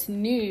someone that's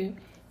new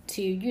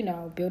to, you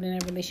know, building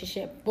a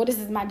relationship. Well, this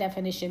is my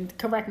definition.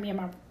 Correct me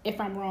if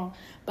I'm wrong.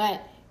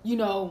 But, you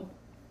know,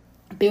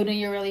 building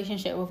your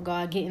relationship with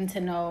God, getting to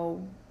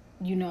know,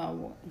 you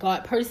know,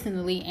 God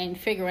personally, and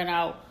figuring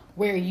out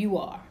where you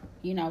are.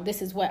 You know,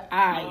 this is what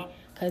I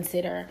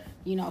consider,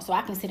 you know, so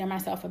I consider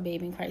myself a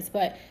babe in Christ.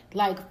 But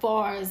like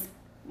far as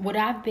what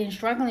I've been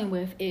struggling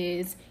with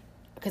is,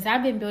 because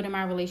I've been building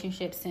my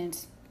relationship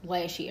since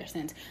last year,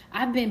 since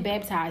I've been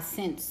baptized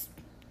since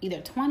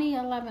either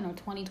 2011 or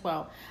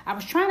 2012. I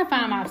was trying to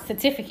find my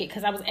certificate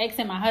because I was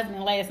asking my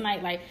husband last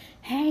night, like,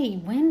 hey,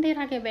 when did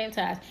I get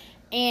baptized?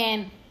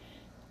 And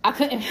I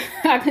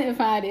couldn't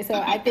find it. So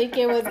I think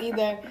it was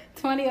either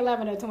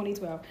 2011 or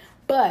 2012.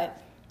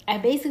 But I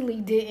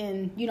basically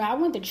didn't, you know, I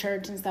went to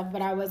church and stuff,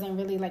 but I wasn't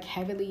really like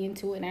heavily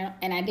into it.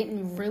 And I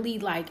didn't really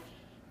like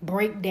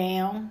break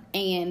down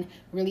and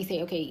really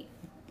say, okay,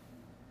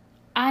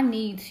 I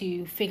need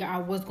to figure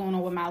out what's going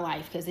on with my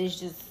life, because it's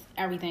just,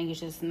 everything is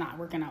just not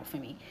working out for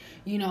me,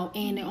 you know.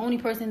 And the only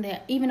person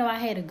that, even though I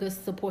had a good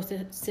support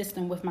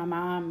system with my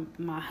mom,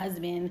 my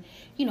husband,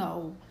 you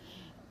know,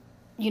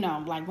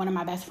 like one of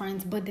my best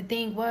friends, but the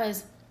thing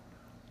was,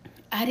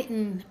 I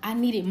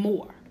needed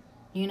more,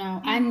 you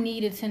know. I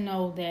needed to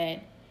know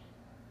that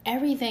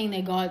everything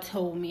that God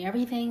told me,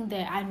 everything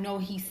that I know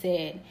He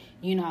said,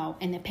 you know,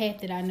 and the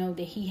path that I know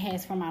that He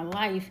has for my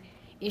life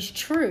is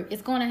true.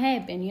 It's going to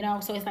happen, you know.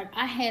 So it's like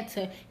I had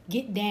to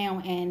get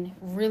down and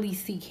really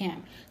seek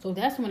Him. So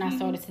that's when I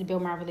started to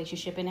build my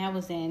relationship, and that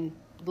was in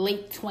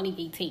late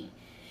 2018.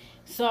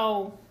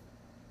 So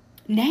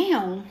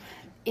now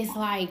it's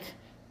like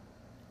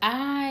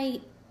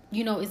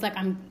it's like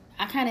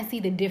I kind of see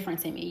the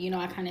difference in me. You know,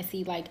 I kind of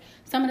see like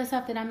some of the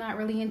stuff that I'm not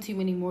really into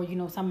anymore. You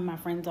know, some of my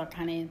friends are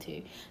kind of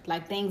into,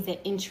 like things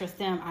that interest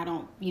them, I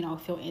don't, you know,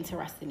 feel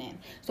interested in.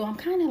 So I'm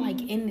kind of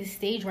like in this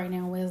stage right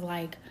now where it's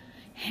like,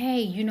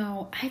 hey, you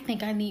know, I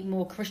think I need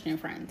more Christian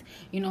friends,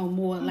 you know,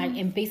 more like,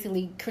 and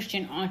basically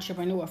Christian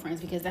entrepreneur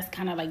friends, because that's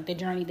kind of like the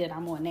journey that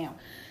I'm on now.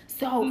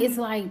 So it's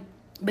like,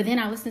 but then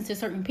I listen to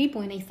certain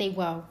people and they say,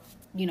 well,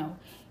 you know,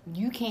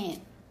 you can't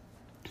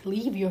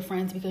leave your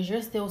friends because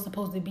you're still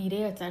supposed to be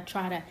there to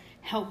try to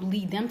help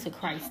lead them to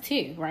Christ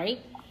too, right?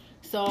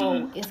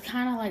 So it's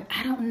kind of like,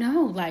 I don't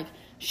know, like,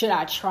 should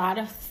I try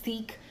to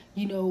seek,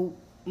 you know,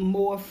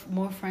 more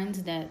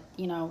friends that,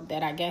 you know,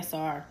 that I guess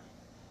are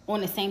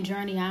on the same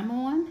journey I'm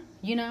on,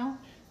 you know?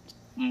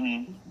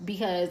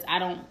 Because I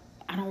don't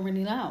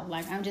really know.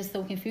 Like, I'm just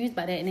so confused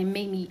by that. And it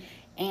made me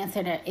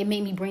answer that. It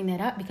made me bring that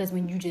up because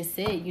when you just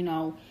said, you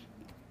know,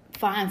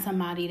 find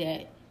somebody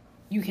that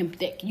you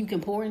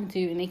can pour into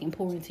and they can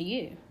pour into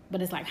you.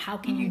 But it's like, how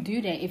can you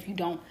do that if you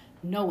don't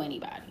know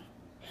anybody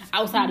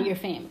outside of your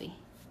family?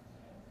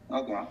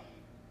 Okay.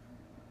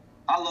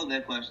 I love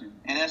that question.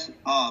 And that's,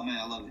 oh man,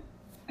 I love it.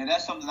 And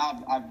that's something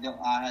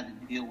I had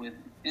to deal with.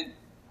 And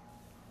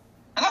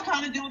I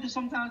kind of deal with it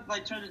sometimes,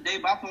 like, during the day,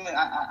 but I feel like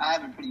I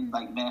haven't pretty,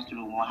 like, mastered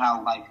on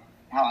how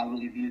I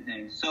really view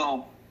things.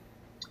 So,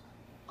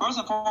 first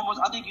and foremost,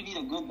 I think you need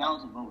a good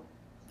balance of both.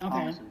 Okay.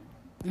 Honestly.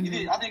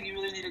 I think you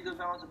really need a good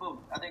balance of both.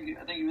 I think you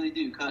really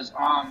do, because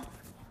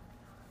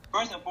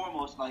first and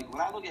foremost, like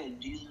when I look at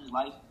Jesus'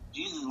 life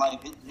is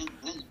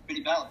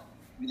pretty valid.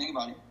 If you think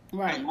about it,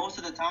 right? Because most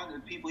of the time, the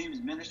people he was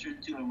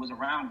ministering to and was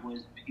around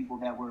was people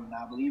that were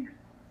not believers,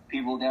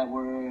 people that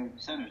were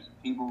sinners,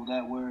 people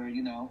that were,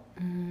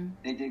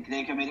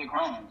 they committed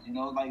crimes,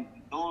 like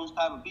those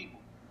type of people.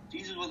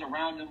 Jesus was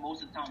around them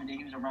most of the time, and then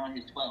he was around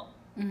his 12.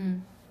 Mm-hmm.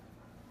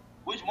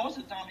 Which most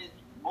of the time,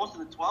 most of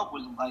the 12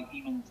 was like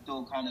even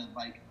still kind of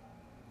like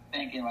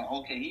thinking like,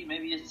 okay,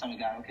 maybe he is the son of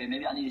God. Okay,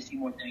 maybe I need to see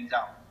more things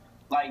out.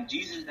 Like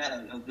Jesus had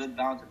a good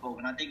balance of both,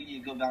 and I think you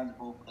need a good balance of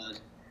both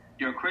because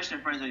your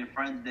Christian friends are your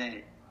friends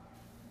that,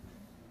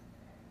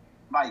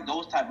 like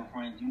those type of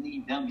friends, you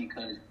need them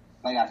because,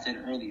 like I said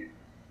earlier,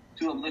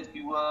 to uplift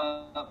you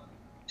up,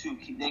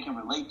 they can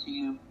relate to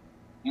you.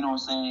 You know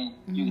what I'm saying?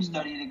 Mm-hmm. You can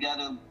study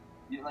together.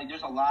 Like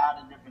there's a lot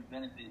of different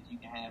benefits you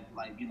can have,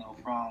 like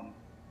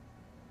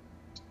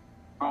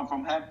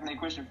from having a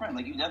Christian friend.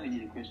 Like you definitely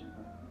need a Christian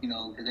friend,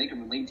 because they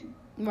can relate to you.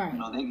 Right.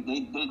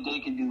 They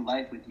can do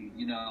life with you.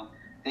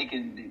 They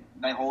can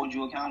hold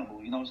you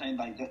accountable. You know what I'm saying?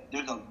 Like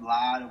there's a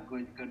lot of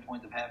good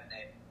points of having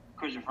that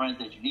Christian friends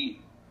that you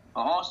need.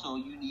 But also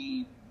you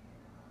need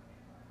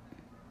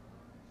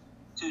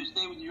to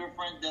stay with your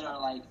friends that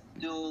are like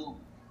still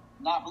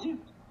not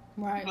believers.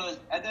 Right. Because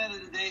at the end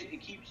of the day,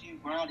 it keeps you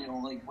grounded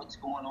on like what's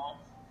going on.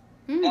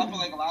 Mm. I feel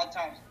like a lot of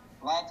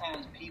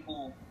times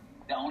people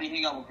that only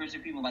hang out with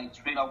Christian people like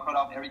straight up cut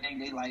off everything.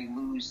 They like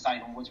lose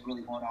sight on what's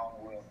really going on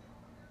in the world.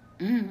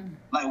 Mm.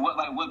 Like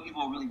what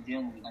people are really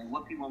dealing with, like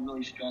what people are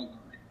really struggling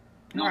with.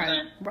 You know right. what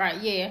I'm saying?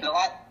 Right. Yeah.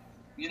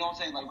 You know what I'm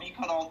saying? Like when you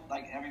cut off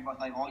like everybody,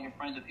 like all your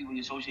friends or people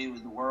you associate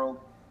with the world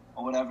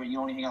or whatever, you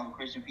only hang out with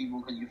Christian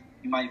people because you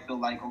might feel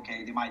like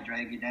okay, they might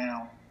drag you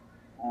down,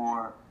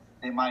 or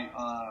they might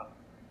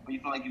or you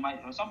feel like you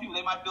might, or some people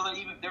they might feel that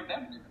even if they're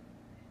better than you.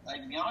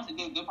 Like to be honest,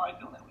 they probably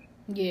feel that way.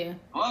 Yeah.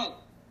 But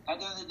at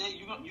the end of the day,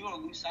 you're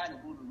gonna lose sight of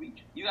who to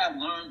reach. You gotta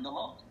learn the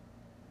laws.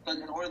 Because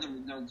in order to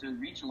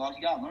reach the laws,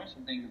 you gotta learn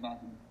some things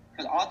about them.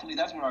 Because ultimately,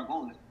 that's what our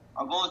goal is.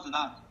 Our goal is to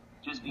not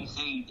just be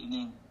saved and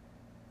then,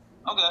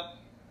 okay,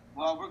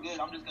 well, we're good.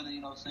 I'm just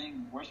gonna,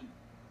 sing, worship.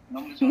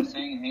 I'm just gonna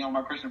sing and hang out with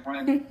my Christian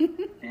friends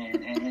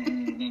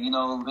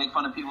and make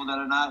fun of people that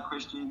are not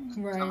Christians.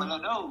 Right. Stuff like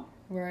that. No.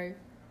 Right.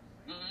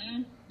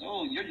 Mm-hmm.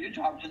 No, your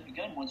job just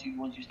begun once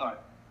you start.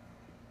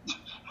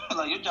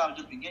 Like your job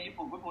just began.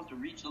 We're supposed to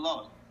reach the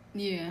lost.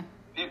 Yeah.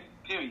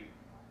 Period.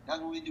 That's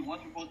what we do.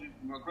 Once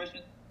we're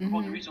Christians, we're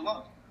supposed to reach the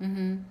lost.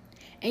 Mm-hmm.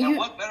 And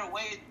what better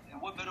way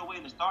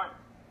to start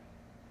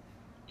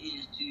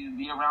is to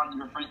be around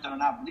your friends that are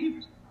not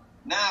believers.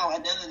 Now,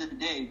 at the end of the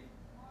day,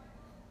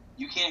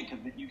 you can't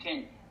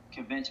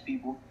convince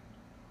people.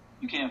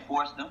 You can't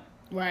force them.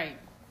 Right.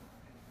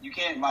 You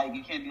can't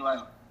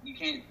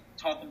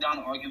talk them down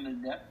and argue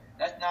them to death.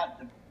 That's not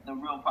the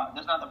real.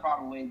 That's not the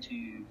proper way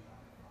to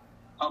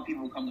help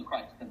people come to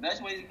Christ. The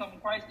best way to come to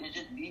Christ is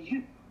just be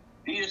you,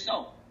 be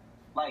yourself.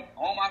 Like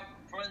all my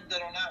friends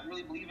that are not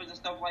really believers and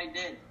stuff like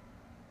that,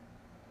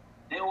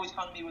 they always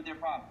come to me with their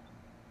problems.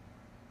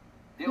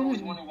 They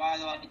always wonder why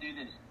do I do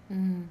this.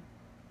 Mm-hmm.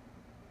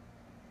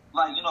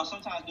 Like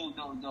sometimes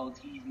they'll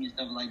tease me and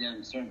stuff like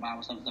that, certain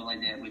Bible stuff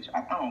like that, which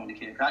I don't really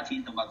care because I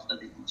tease them about stuff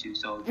they do too.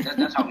 So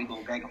that's how we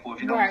go back and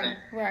forth. You know what I'm saying?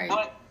 Right.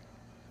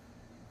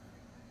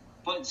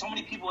 But so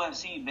many people have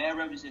seen bad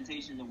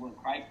representations of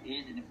what Christ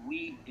is, and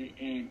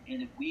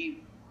if we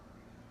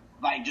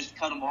like just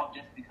cut them off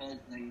just because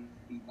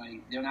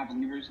they're not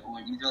believers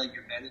or you feel like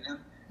you're better than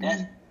them,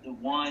 that's the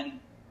one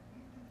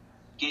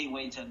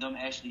gateway to them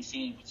actually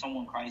seeing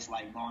someone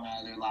Christ-like gone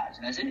out of their lives,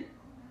 and that's it.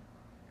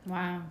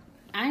 Wow,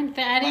 I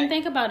didn't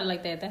think about it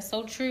like that. That's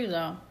so true,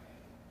 though.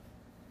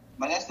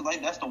 But that's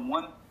the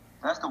one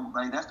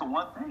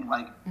thing.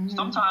 Like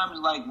sometimes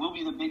we'll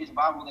be the biggest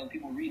Bible that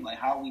people read, like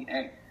how we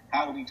act.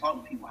 How do we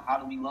talk to people? How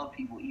do we love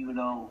people even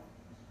though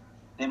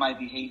they might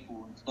be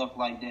hateful and stuff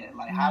like that?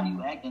 Like, how do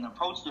you act and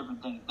approach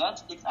different things? That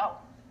sticks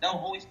out. That will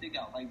always stick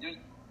out. Like,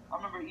 I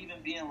remember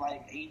even being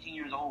like 18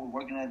 years old,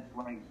 working at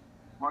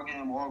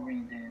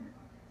Walgreens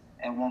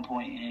at one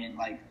point, and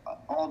like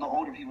all the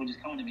older people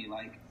just come to me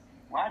like,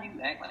 why do you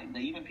act like that?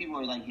 Even people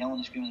are like yelling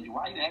and screaming at you.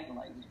 Why are you acting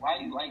like this? Why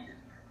do you like this?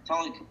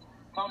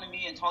 Come to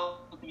me and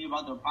talk to me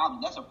about their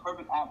problems. That's a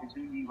perfect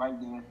opportunity right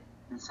there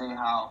to say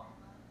how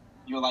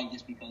you're like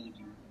this because of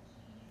you.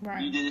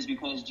 Right. You did this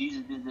because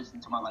Jesus did this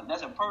into my life.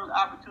 That's a perfect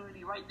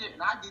opportunity right there.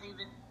 And I didn't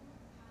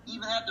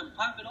even have to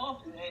pop it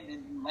off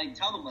and like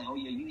tell them like, oh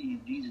yeah, you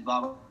need Jesus,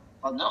 blah blah.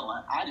 But no,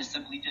 I just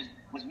simply just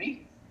was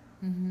me,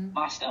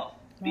 myself,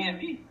 being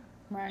me.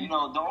 Right.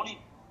 The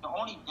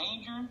only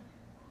danger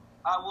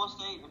I will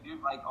say if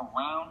you're like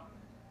around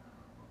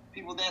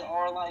people that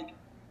are like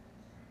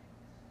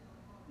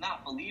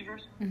not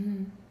believers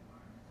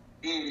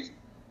is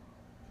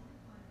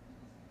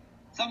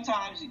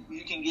sometimes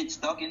you can get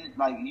stuck in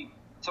like.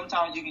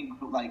 Sometimes you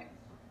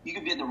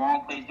can be at the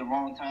wrong place, the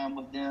wrong time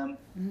with them,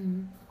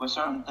 with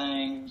certain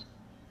things,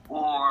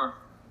 or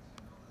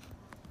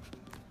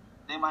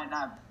they might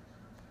not.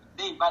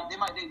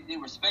 They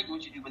respect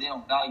what you do, but they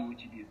don't value what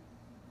you do.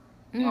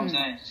 You know what I'm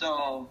saying?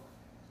 So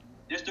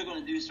they're still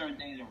going to do certain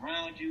things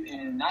around you.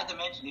 And not to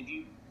mention, if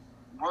you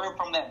were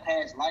from that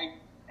past life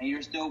and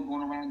you're still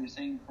going around the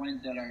same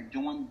friends that are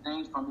doing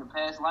things from your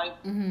past life,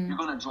 you're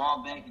going to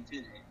draw back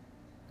into that.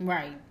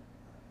 Right.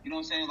 You know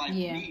what I'm saying? Like, for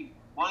me,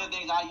 one of the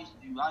things I used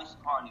to do, I used to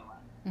party a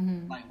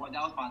lot. Like,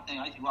 that was my thing.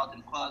 I used to go out to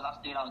the clubs.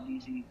 I stayed out in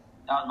D.C.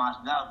 That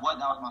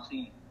was my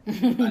scene.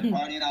 Like,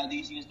 partying out in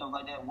D.C. and stuff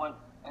like that.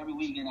 Every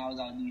weekend I was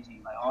out in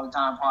D.C. Like, all the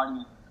time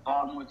partying,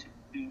 Baltimore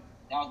too.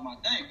 That was my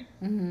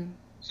thing.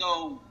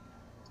 So,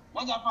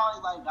 once I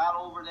finally, like, got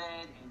over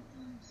that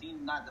and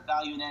seen not the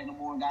value in that no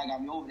more, and God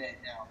got me over that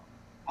now.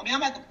 I mean,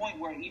 I'm at the point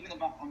where even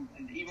if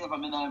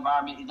I'm in that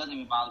environment, it doesn't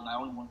even bother me. I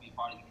only want to be a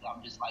part of it because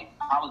I'm just, like,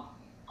 I was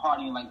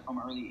partying, like, from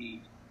an early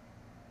age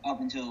up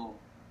until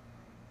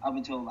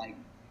like,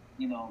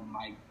 you know,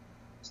 like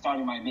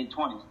starting my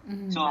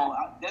mid-20s. So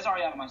that's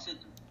already out of my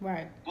system.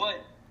 Right.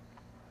 But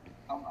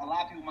a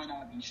lot of people might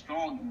not be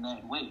strong in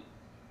that way.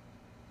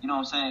 You know what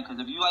I'm saying? Because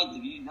if you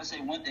let's say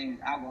one thing,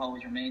 alcohol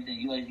is your main thing.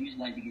 You used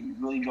to like to get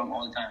really drunk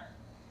all the time,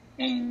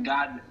 and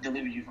God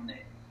delivered you from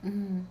that.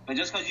 But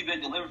just because you've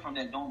been delivered from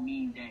that, don't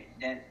mean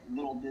that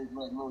little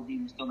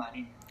demon still not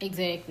in you.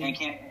 Exactly.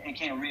 And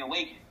can't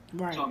reawaken.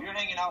 Right. So if you're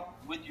hanging out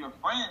with your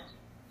friends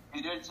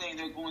and they're saying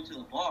they're going to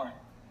the bar,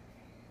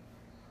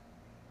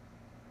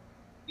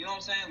 you know what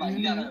I'm saying? Like,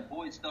 you gotta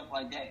avoid stuff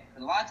like that.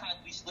 Because a lot of times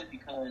we slip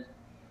because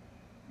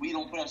we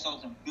don't put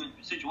ourselves in good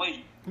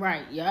situations.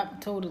 Right.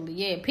 Yep. Totally.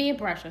 Yeah. Peer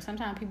pressure.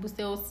 Sometimes people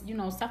still,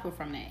 suffer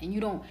from that, and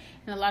you don't.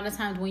 And a lot of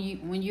times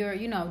when you're,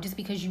 just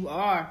because you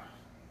are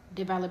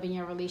developing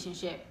your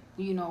relationship,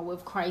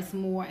 with Christ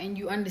more, and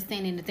you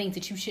understanding the things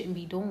that you shouldn't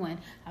be doing,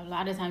 a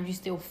lot of times you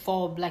still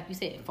fall, like you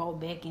said,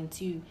 back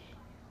into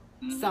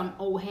some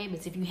old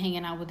habits if you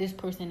hanging out with this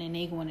person and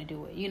they going to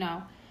do it,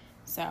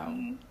 So,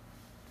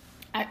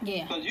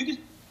 yeah. Because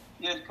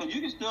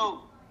you can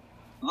still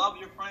love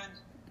your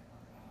friends,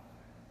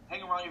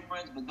 hang around your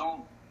friends, but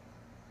don't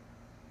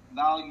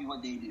value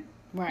what they do.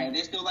 Right. If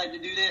they still like to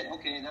do that,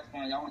 okay, that's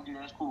fine. Y'all want to do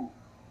that, that's cool.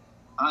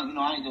 I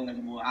ain't doing that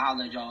anymore. I'll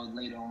let y'all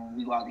later on.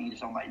 We go out to eat or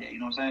something like that. You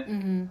know what I'm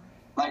saying?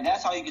 Like,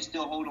 that's how you can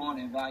still hold on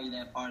and value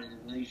that part of the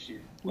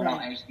relationship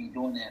without actually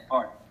doing that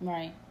part.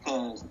 Right.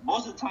 Because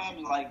most of the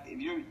time, like, if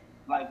you're,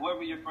 like,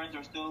 whoever your friends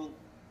are still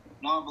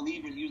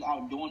non-believers, you're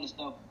out doing the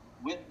stuff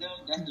with them,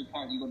 that's the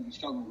part you're going to be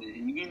struggling with.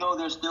 And you know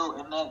they're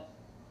still in that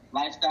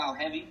lifestyle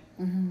heavy,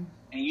 and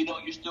you know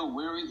you're still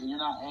weary and you're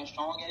not as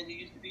strong as you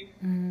used to be,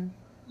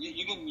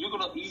 you're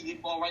going to easily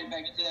fall right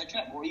back into that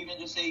trap. Or even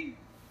just say,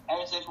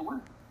 having sexual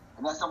work.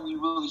 And that's something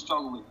you really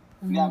struggle with.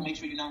 You gotta make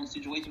sure you're not in a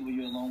situation where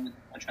you're alone with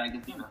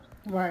attractive females.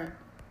 Right.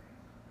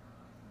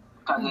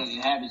 Because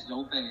it happens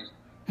so fast.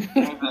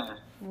 Very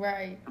fast.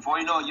 Right. Before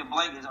you know it, your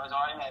blank is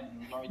already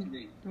happening. It's already too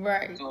late.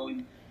 Right. So,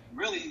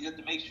 really, you have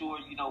to make sure,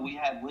 we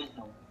have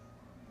wisdom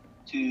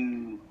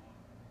to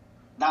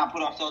not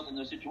put ourselves in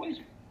those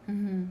situations.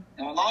 And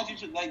as long as you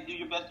should, do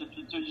your best to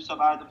put yourself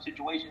out of the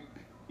situation,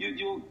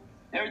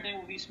 everything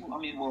will be smooth. I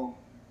mean,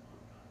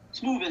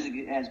 smooth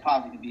as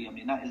positive can be. I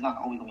mean, it's not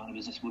always going to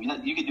be smooth.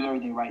 You can do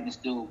everything right and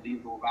still be a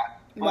little rocky.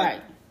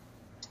 Right.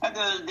 At the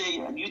end of the day,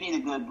 you need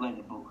a good blend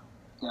of both.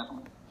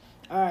 Definitely.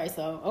 All right,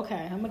 so,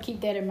 okay. I'm going to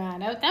keep that in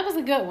mind. That was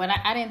a good one.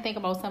 I didn't think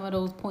about some of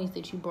those points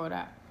that you brought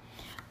up.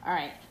 All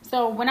right.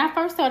 So, when I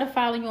first started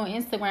following you on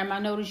Instagram, I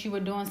noticed you were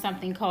doing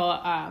something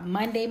called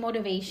Monday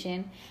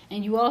Motivation.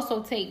 And you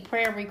also take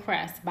prayer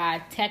requests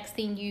by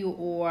texting you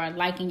or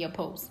liking your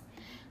posts.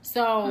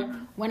 So,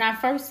 when I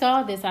first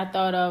saw this, I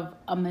thought of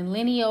a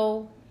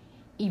millennial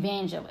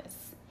evangelist.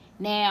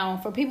 Now,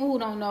 for people who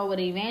don't know what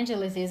an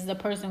evangelist is, it's a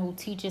person who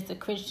teaches the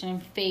Christian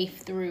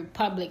faith through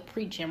public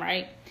preaching,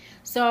 right?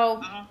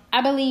 So,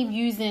 I believe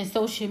using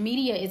social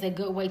media is a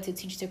good way to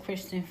teach the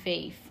Christian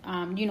faith,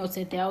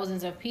 to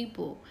thousands of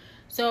people.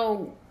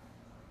 So,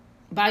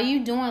 by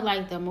you doing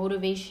like the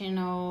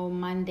motivational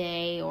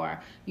Monday or,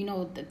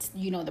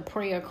 the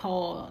prayer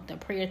call, the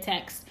prayer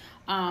text,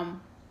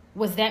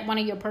 was that one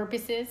of your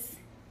purposes?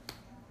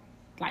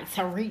 Like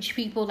to reach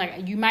people?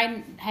 Like you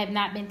might have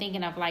not been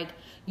thinking of like,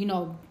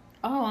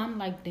 I'm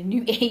like the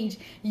new age,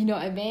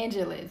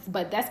 evangelist.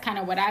 But that's kind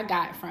of what I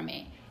got from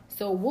it.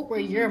 So what were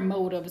your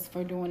motives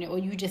for doing it? Or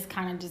you just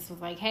kind of just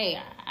was like,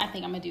 hey, I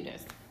think I'm going to do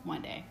this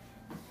one day.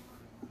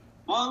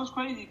 Well, it was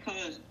crazy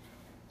because,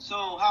 so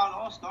how it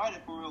all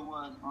started for real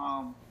was,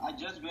 I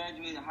just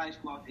graduated high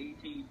school. I was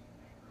 18.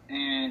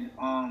 And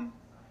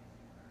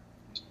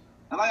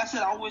like I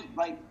said, I always,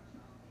 my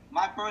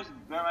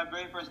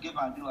very first gift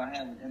I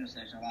had was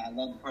intercession. I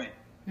love to pray.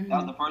 That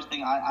was the first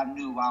thing I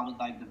knew while I was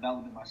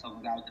developing myself,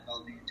 and God was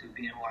developing into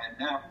being who I am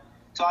now.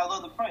 So I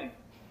love to pray.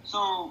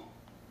 So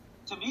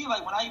to me,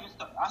 when I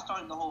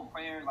started the whole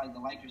prayer, the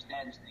like your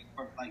status thing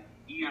for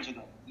years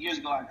ago. Years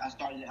ago, I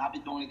started it. I've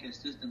been doing it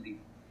consistently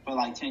for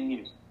 10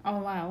 years. Oh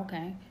wow,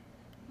 okay.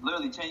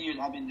 Literally 10 years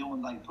I've been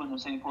doing putting the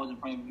same pose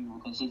and praying for people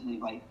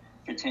consistently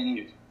for 10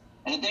 years.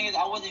 And the thing is,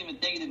 I wasn't even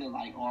thinking of it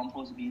I'm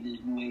supposed to be this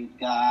new age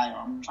guy or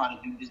I'm trying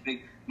to do this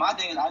big. My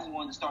thing is, I just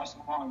wanted to start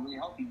small and really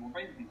help people and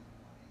pray for people.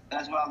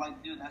 that's what I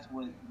like to do. That's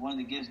what one of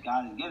the gifts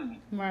God has given me.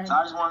 Right. So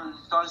I just wanted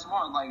to start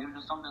small. Like, it was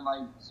just something,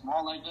 like,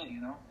 small like that, you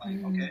know?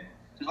 Like, okay.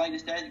 Just like the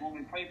stats, you want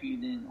me to pray for you.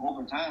 Then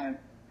over time,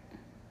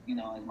 you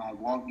know, as my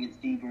walk gets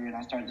deeper and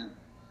I start to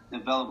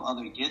develop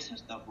other gifts and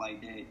stuff like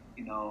that,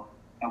 you know.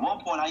 At one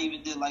point, I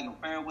even did, like, a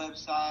prayer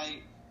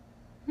website.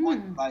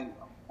 One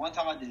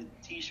time I did a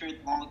T-shirt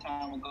a long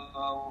time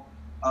ago.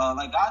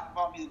 Like, God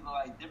brought me to,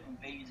 like, different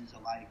phases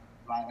of, like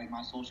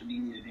my social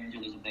media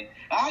evangelism thing.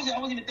 And honestly, I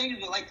wasn't even thinking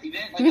of it like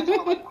event. Like, that's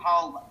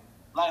how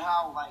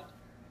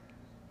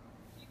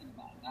thinking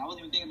about it. I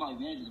wasn't even thinking about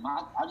evangelism.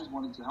 I just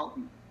wanted to help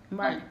people.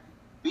 Right.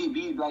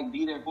 Like,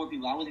 be there for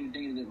people. I wasn't even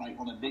thinking of it, like,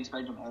 on a big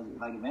spectrum as,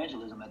 like,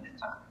 evangelism at that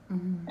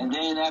time. And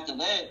then after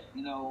that,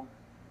 you know,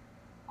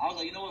 I was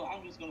like, you know what, I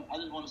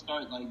just want to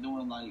start, like,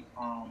 doing, like,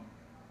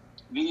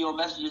 video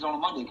messages on a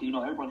Monday, because, you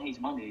know, everyone hates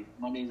Mondays.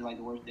 Mondays are, like,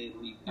 the worst day of the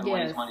week.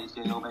 Everyone hates Mondays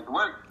because they go back to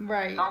work.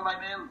 Right. So I'm like,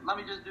 man, let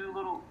me just do a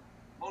little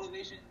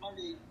motivation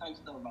Monday type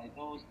stuff, like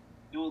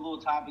do a little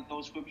topic,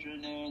 throw scripture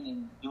in there, and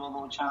then do a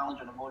little challenge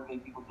to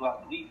motivate people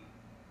throughout the week.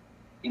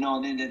 You know,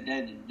 and then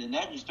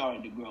that just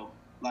started to grow.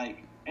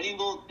 Like, any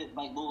little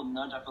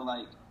nudge, I feel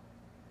like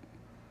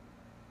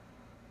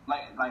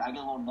I get a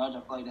little nudge,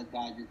 I feel like that's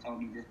God just telling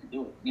me just to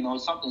do it. You know,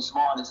 it's something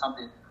small, but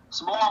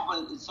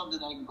it's something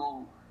that can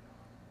go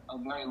a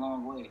very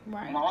long way.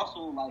 Right. And I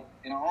also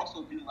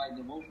do, like,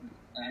 devotions.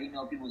 I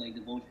email people, like,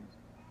 devotions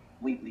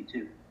weekly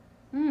too,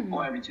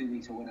 or every 2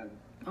 weeks or whatever.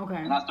 Okay.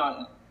 And I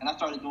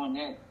started doing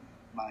that,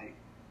 like,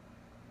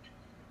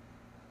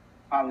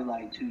 probably,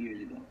 like, 2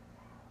 years ago.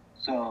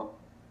 So,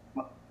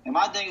 and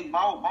my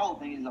whole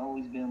thing has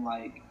always been,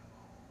 like,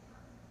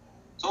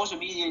 social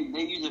media,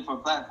 they use it for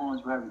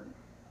platforms for everything.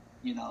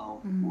 You know,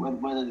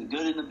 whether the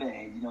good and the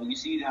bad. You know, you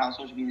see how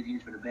social media is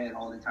used for the bad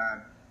all the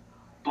time.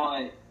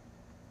 But,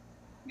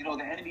 you know,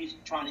 the enemy's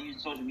trying to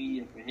use social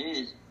media for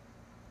his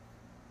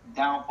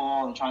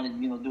downfall and trying to,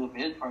 you know, do it for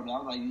his purpose. I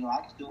was like, you know,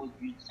 I can still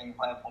use the same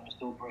platform and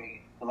still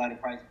bring the light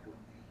of Christ to it.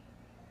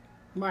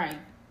 Right.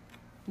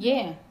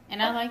 Yeah,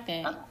 and I like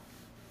that.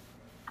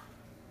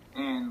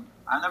 And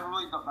I never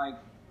really thought, like,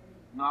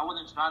 you know, I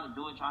wasn't trying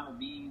to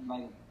be,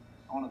 like,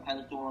 on a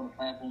pedestal, on a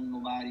platform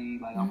with nobody.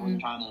 Like, I wasn't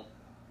trying to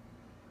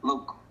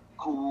look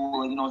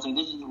cool. Like, you know what I'm saying?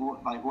 This is,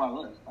 like, who I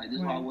was. Like, this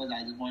is who I was.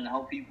 I just wanted to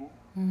help people.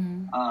 You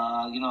know,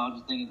 I was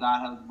just thinking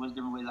what's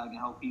different ways I can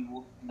help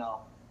people, you know.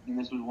 And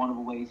this was one of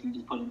the ways he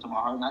just put into my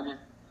heart, and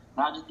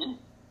I just did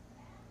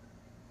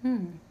it.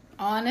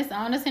 Honest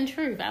and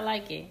truth. I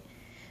like it.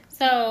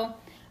 So,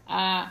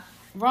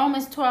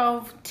 Romans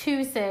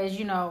 12:2 says,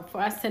 you know, for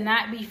us to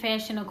not be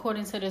fashioned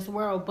according to this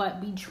world, but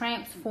be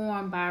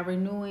transformed by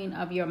renewing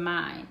of your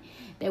mind,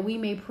 that we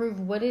may prove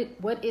what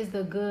is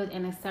the good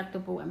and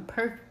acceptable and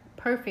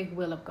perfect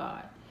will of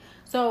God.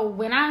 So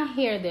when I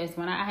hear this,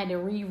 when I had to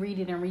reread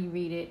it,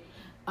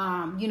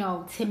 you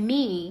know, to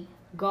me,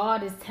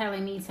 God is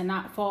telling me to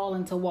not fall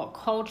into what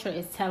culture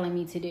is telling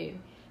me to do.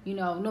 You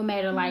know, no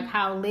matter like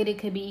how lit it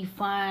could be,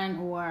 fun,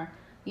 or,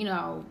 you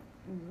know,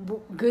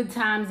 good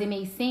times it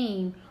may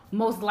seem,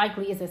 most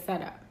likely it's a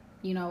setup.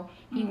 You know,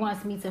 he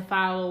wants me to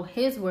follow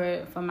his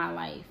word for my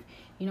life.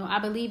 You know, I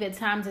believe at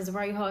times it's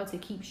very hard to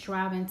keep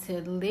striving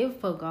to live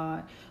for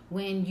God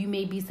when you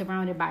may be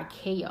surrounded by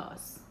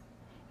chaos.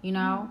 You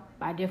know,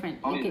 by different,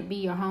 it could be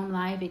your home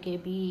life, it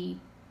could be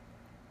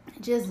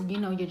just, you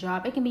know, your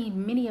job, it can be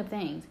many of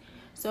things.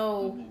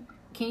 So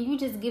can you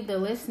just give the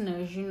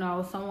listeners, you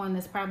know, someone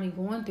that's probably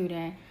going through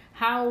that,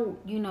 how,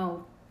 you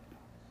know,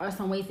 are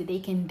some ways that they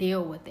can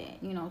deal with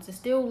that, you know, to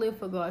still live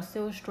for God,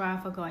 still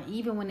strive for God,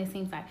 even when it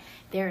seems like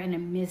they're in the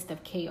midst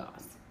of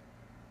chaos?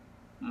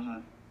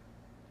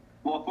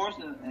 Well, first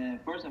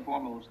and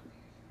foremost,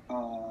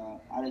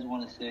 I just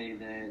want to say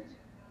that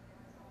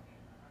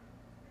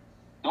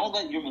don't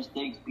let your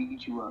mistakes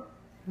beat you up.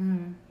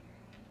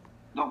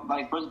 Don't,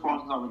 like, first and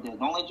foremost, start with that.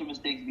 Don't let your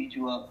mistakes beat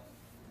you up.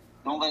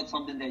 Don't let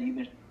something that you've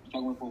been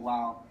struggling for a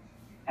while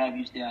have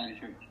you stay out of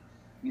church.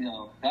 You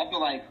know, I feel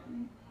like,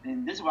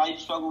 and this is what I used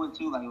to struggle with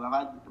too. Like,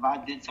 if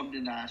I did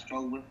something that I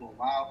struggled with for a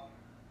while,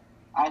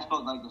 I just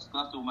felt like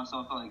disgusted with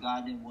myself. I felt like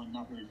God didn't want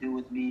nothing to do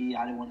with me.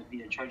 I didn't want to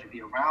be in church or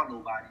be around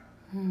nobody.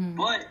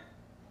 But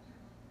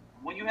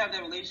when you have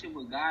that relationship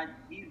with God,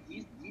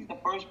 he's the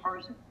first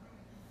person.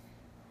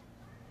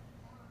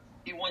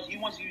 He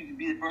wants you to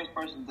be the first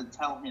person to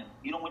tell him.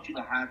 He don't want you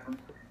to hide from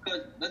him.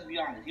 Because, let's be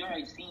honest, he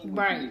already seen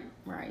what you did.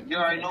 Right. You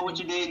already know what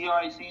you did. He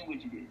already seen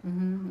what you did.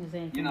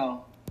 Exactly. You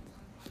know,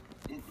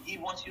 he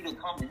wants you to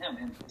come to him.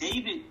 And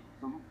David,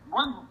 and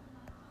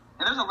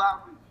there's a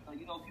lot of,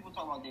 you know, people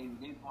talk about David.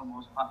 David's one of the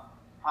most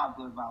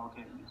popular Bible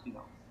characters, you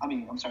know. I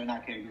mean, I'm sorry,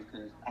 not characters,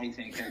 because I hate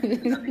saying characters,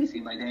 because that makes it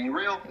seem like they ain't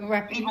real.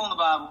 People in the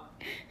Bible.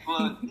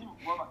 But,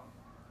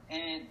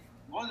 and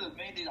one of the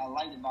main things I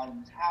liked about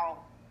him is how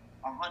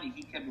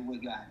he kept it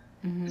with God.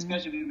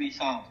 Especially when we read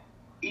Psalms.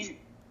 He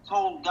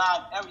told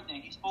God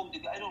everything. He spoke to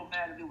God. It don't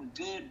matter if it was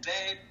good,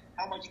 bad,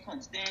 how much he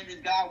couldn't stand this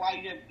God, why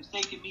you have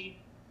forsaken me.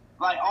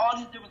 Like all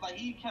these different, like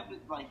he kept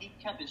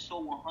it so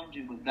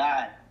 100 with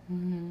God.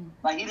 Mm-hmm.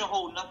 Like he didn't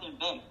hold nothing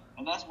back,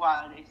 and that's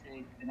why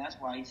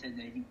he said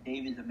that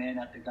David's a man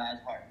after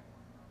God's heart.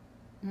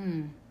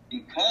 Mm.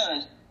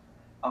 Because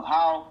of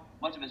how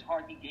much of his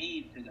heart he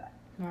gave to God.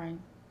 Right.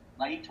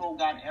 Like he told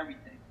God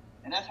everything,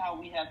 and that's how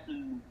we have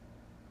to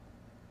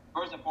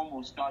first and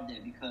foremost start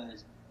that,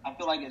 because I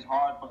feel like it's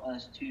hard for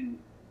us to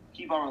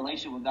keep our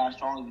relationship with God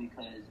strongly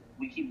because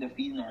we keep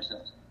defeating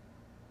ourselves.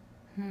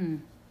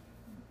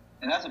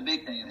 And that's a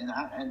big thing. And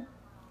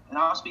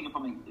I'm speaking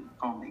from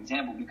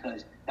example,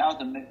 because that was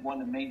one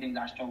of the main things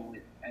I struggled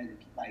with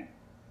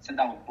since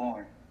I was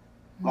born.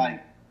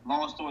 Like,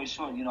 long story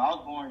short, I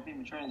was born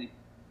prematurely.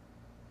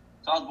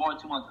 So I was born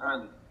 2 months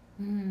early.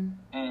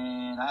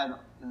 And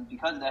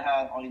because of that, I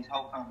had all these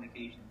health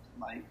complications.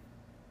 Like,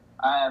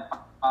 I had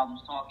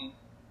problems talking,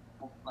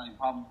 like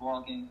problems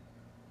walking.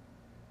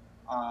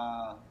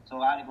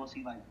 So I had to go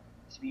see like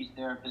speech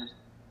therapist.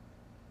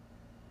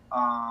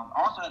 I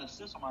also had a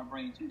cyst on my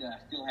brain too that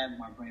I still have in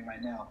my brain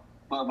right now.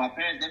 But my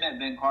parents, they met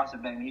Ben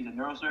Carson back when he's a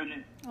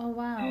neurosurgeon. Oh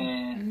wow!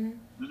 And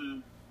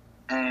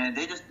and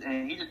he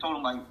just told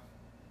him, like,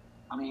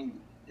 I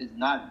mean, it's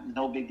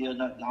no big deal.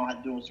 I don't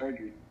have to do a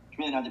surgery. It's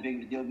really not that big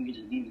of a deal. We can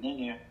just leave it in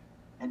there.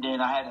 And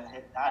then I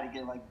had to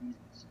get like these.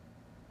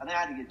 I think I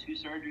had to get 2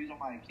 surgeries on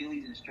my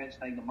Achilles and stretch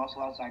like the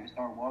muscle out so I could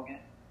start walking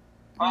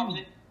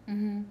properly.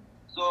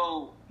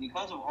 So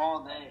because of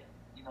all that,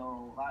 a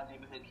lot of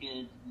neighborhood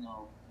kids,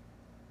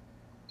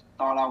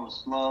 thought I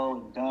was slow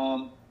and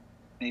dumb,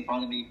 made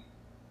fun of me,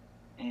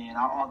 and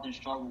I often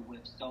struggled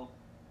with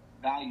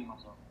self-value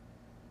myself.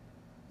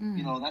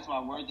 That's why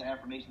words of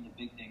affirmation is a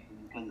big thing for me,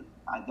 because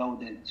I know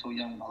that so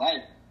young in my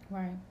life.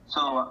 Right. So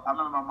I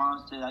remember my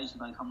mom said I used to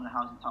like come in the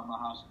house and talk about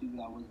how stupid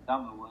I was,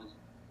 dumb I was,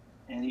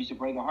 and it used to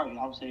break her heart.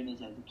 I was saying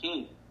this as a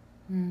kid,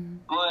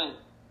 but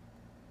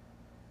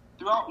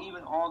throughout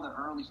even all the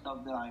early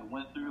stuff that I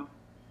went through,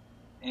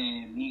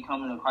 and me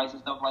coming to Christ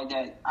and stuff like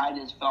that, I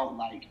just felt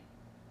like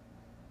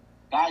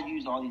God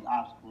used all these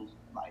obstacles,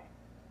 like,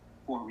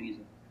 for a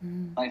reason.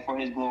 Like, for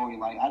his glory.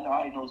 Like, I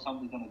already know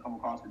something's going to come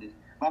across with this.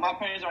 But my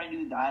parents already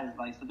knew that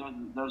so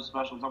there was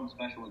something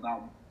special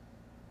about me.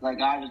 Like,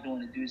 God was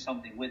going to do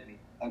something with me.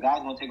 Like,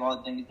 God's going to take all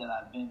the things that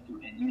I've been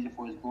through and use it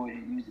for his glory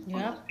and use it for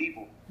his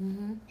people.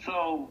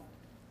 So,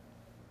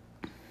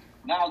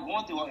 now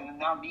going through it, and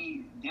now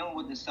me dealing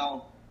with the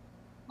self,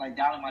 like,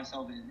 doubting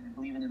myself and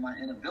believing in my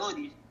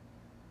inabilities,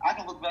 I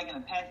can look back in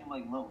the past and be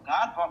like, look,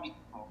 God brought me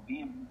from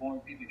being born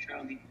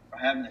prematurely, for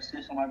having a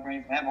cyst on my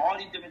brain, for having all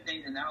these different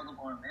things, and now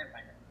look where I'm at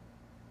right now.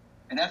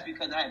 And that's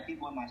because I had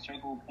people in my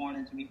circle pouring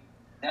into me.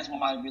 That's when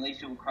my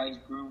relationship with Christ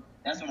grew.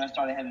 That's when I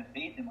started having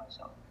faith in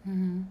myself.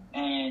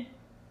 And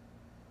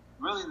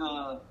really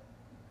the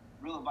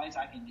real advice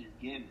I can just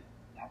give,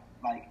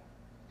 like,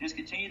 just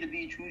continue to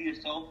be true to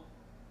yourself.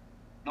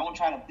 Don't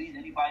try to please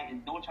anybody,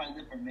 and don't try to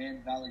live for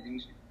man's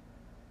validation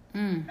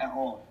at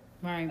all.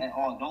 Right. At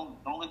all.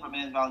 Don't live for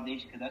man's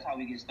validation, because that's how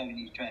we get stuck in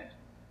these traps.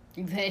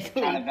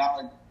 Exactly. Trying to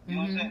validate. You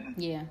know what I'm saying?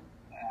 Yeah.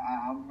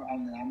 I'm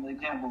an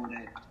example of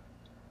that.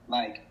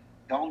 Like,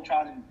 don't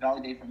try to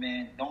validate for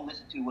man. Don't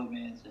listen to what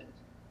man says.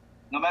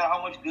 No matter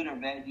how much good or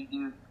bad you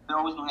do, they're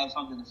always gonna have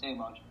something to say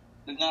about you.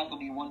 There's not gonna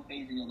be one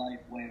phase in your life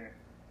where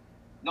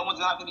no one's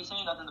not gonna be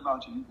saying nothing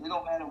about you. It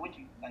don't matter what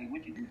you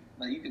do.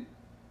 Like, you could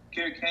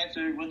cure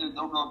cancer, win the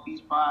Nobel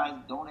Peace Prize,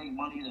 donate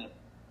money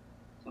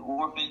to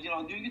orphans. You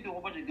can do a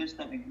whole bunch of good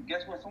stuff. And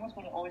guess what? Someone's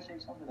gonna always say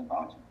something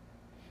about you.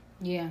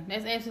 Yeah,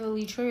 that's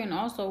absolutely true. And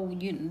also,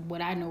 what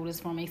I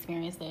noticed from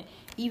experience, that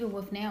even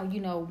with now,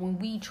 when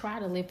we try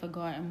to live for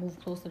God and move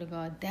closer to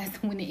God,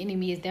 that's when the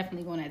enemy is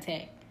definitely going to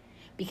attack.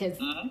 Because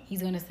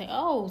he's going to say,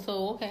 oh,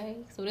 so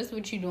this is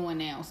what you're doing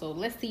now. So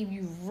let's see if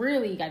you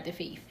really got the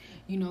faith.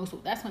 So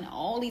that's when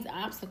all these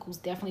obstacles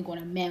definitely going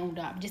to mound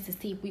up, just to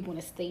see if we're going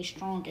to stay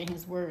strong in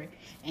his word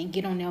and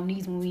get on our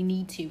knees when we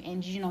need to.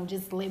 And,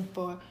 just live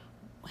for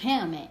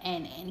him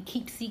and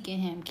keep seeking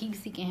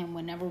him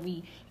whenever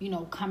we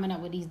coming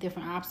up with these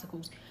different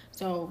obstacles.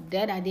 So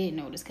that I did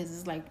notice, because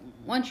it's like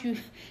once you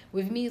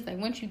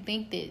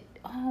think that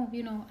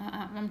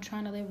I'm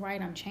trying to live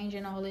right, I'm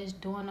changing all this,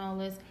 doing all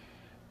this,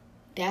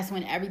 that's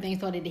when everything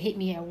started to hit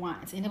me at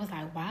once. And it was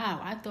like, wow,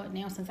 I thought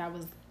now, since I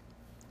was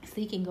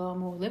seeking God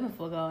more, living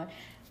for God,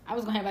 I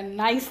was gonna have a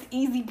nice,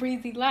 easy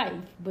breezy life.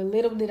 But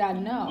little did I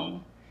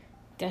know,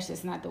 that's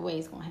just not the way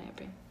it's gonna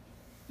happen.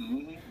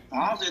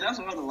 Honestly, that's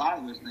what a lot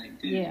of us think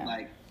too. Yeah.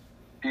 Like,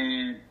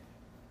 and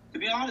to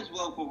be honest,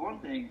 well, for one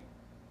thing,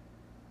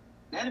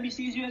 the enemy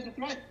sees you as a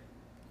threat.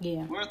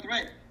 Yeah. We're a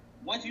threat.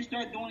 Once you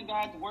start doing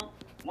God's work,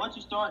 once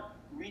you start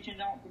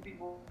reaching out for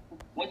people,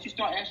 once you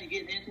start actually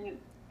getting into it,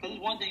 because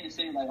it's one thing to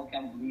say, like, okay,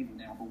 I'm a believer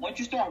now, but once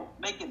you start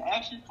making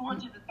action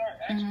towards it, to start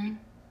actually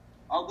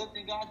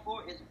uplifting God's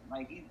glory, it's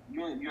like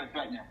you're a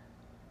threat now.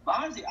 But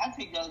honestly, I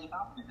take that as a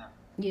compliment now.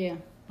 Yeah.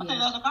 I think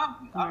that's a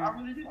compliment. Right. I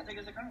really do. I think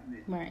it's a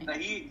compliment. Right.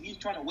 Like, he's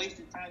trying to waste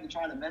his time to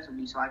try to mess with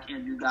me so I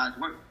can't do God's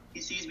work.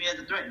 He sees me as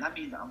a threat, and that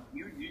means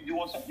you're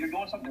doing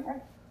something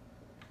right.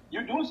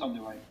 You're doing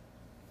something right.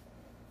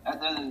 At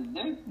the end of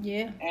the day.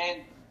 Yeah.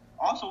 And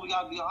also we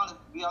gotta be honest.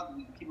 We have to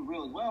keep it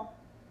real as well.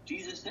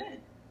 Jesus said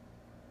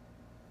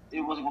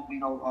it wasn't gonna be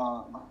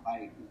no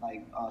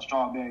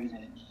strawberries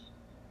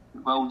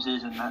and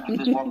roses and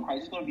this walk of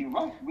Christ. It's gonna be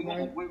rough.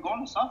 We're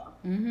going to suffer.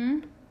 Mm-hmm.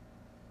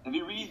 If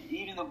you read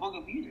even the book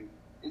of Peter,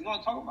 it's going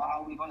to talk about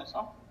how we're going to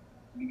suffer.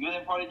 The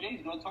beginning part of James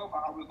is going to talk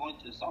about how we're going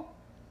to suffer.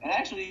 And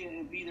actually,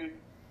 in Peter,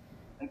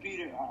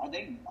 I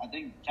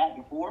think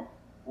chapter 4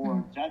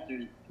 or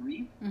chapter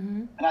 3,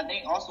 and I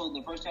think also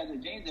the first chapter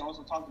of James, they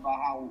also talked about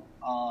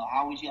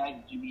how we should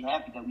actually be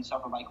happy that we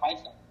suffer like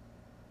Christ.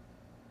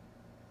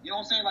 You know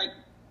what I'm saying? Like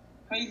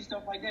crazy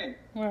stuff like that.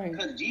 Right.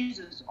 Because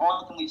Jesus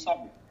ultimately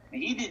suffered,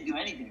 and he didn't do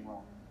anything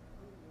wrong.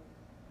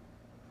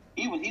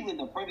 He lived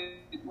a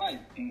perfect life,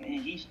 and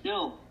he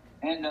still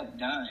ended up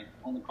dying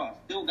on the cross.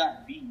 Still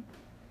got beaten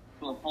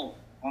to a pulp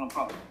on the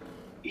cross.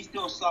 He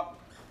still suffered.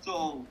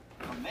 So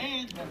a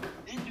man that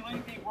didn't do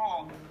anything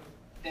wrong,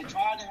 that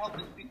tried to help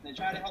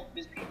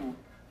his people,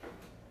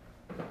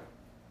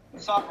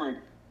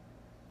 suffered.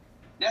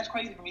 That's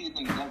crazy for me to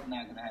think that's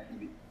not going to happen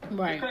to me.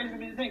 Right. It's crazy for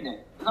me to think that.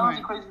 It's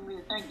honestly crazy for me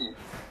to think that.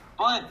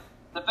 But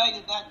the fact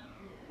is that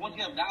once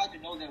you have knowledge, you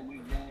know that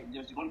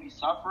there's going to be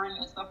suffering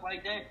and stuff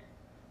like that.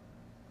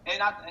 And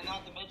not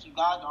to mention,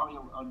 God's already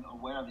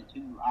aware of it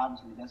too.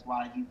 Obviously, that's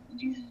why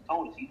Jesus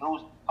told us. He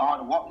knows how hard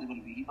the walk is going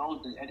to be. He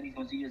knows the enemy's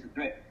going to see you as a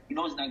threat. He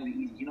knows it's not going to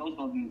be easy. He knows it's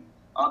going to be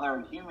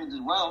other humans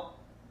as well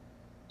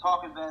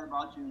talking bad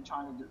about you and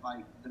trying to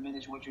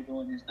diminish what you're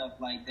doing and stuff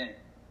like that.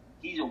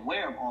 He's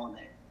aware of all of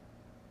that.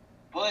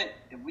 But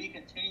if we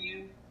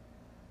continue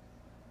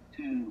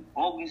to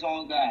focus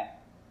on God,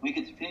 we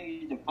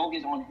continue to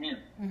focus on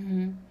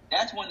Him.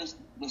 That's when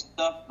the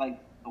stuff like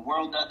the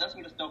world does. That's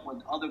when the stuff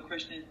what other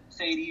Christians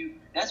say to you.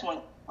 That's when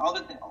all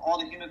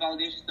the human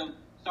validation stuff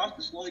starts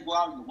to slowly go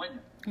out of the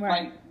window.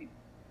 Right.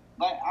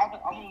 Like I'm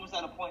almost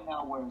at a point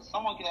now where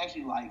someone can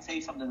actually say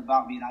something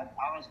about me, and I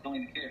honestly don't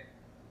even care.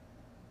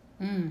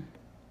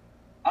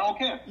 I don't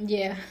care.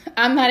 Yeah,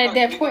 I'm not at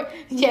that point.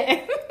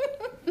 Yeah.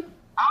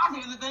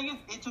 Honestly, the thing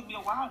is, it took me a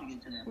while to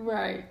get to that point.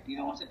 Right. You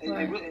know what I'm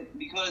saying? Right.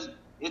 Because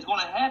it's going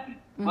to happen.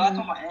 But I'm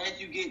talking about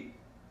as you get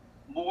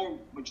more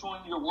mature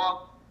in your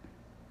walk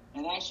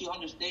and actually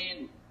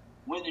understand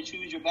when to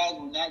choose your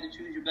battles, when not to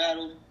choose your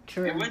battles.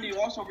 True. And when you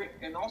also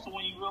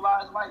when you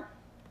realize, like,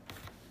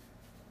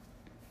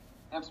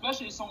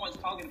 especially if someone's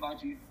talking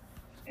about you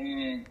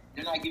and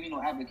they're not giving you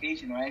no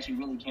application or actually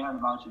really caring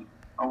about you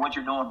or what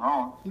you're doing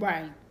wrong.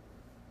 Right.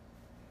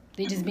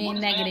 They're just being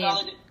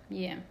negative.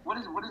 Yeah. What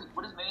is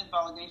man's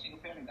validation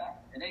compared to God?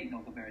 It ain't no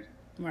comparison.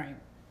 Right.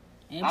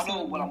 Absolutely. I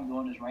know what I'm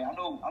doing is right. I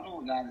know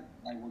what God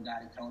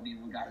is telling me,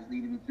 what God is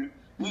leading me through.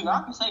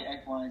 I can say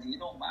X, Y, and Z. It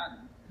don't matter.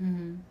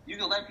 You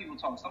can let people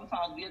talk.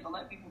 Sometimes we have to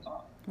let people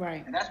talk.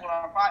 Right. And that's when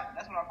our pride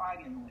gets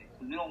in the way.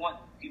 Because we don't want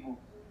people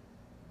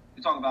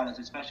to talk about us,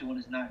 especially when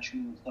it's not true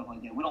and stuff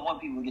like that. We don't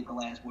want people to get the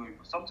last word.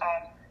 But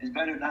sometimes it's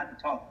better not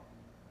to talk.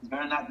 It's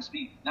better not to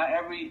speak. Not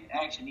every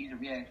action needs a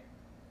reaction.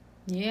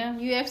 Yeah,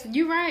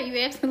 you're right.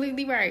 You're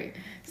absolutely right.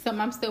 Something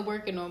I'm still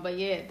working on, but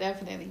yeah,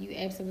 definitely, you're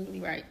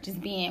absolutely right.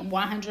 Just being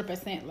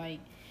 100%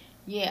 like,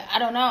 yeah, I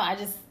don't know.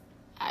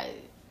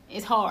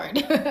 It's hard,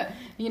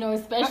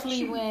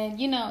 especially when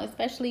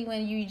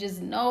you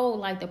just know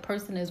like the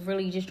person is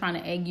really just trying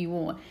to egg you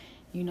on.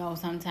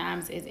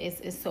 Sometimes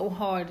it's so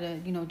hard to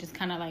just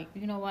kind of like,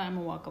 you know what, I'm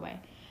gonna walk away.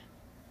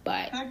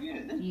 But heck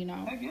yeah,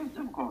 it's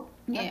difficult.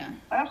 Yeah,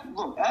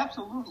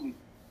 absolutely.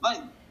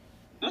 Like.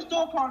 This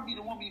dog part be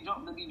the one be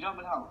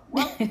jumping out.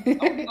 What?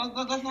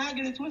 Let's not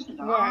get it twisted.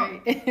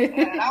 Right.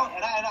 And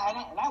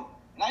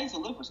I used to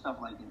live for stuff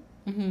like that.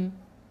 I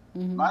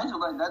used to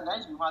that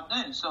used to be my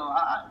thing. So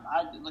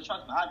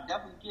trust me, I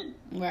definitely get it.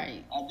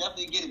 Right. I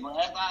definitely get it. But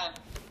as I've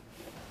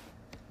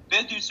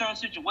been through certain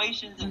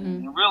situations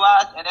and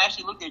realized and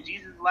actually looked at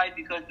Jesus' life,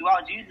 because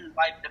throughout Jesus'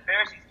 life, the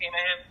Pharisees came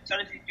at him,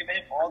 Sadducees came at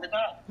him all the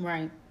time.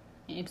 Right.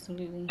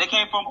 Absolutely. They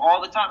came from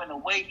all the time, and the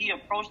way he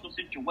approached those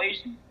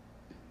situations.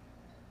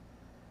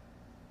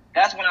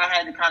 That's when I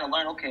had to kind of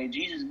learn, okay,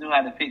 Jesus knew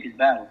how to pick his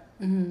battle.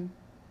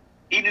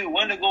 He knew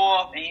when to go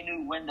off, and he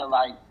knew when to,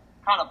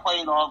 kind of play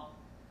it off,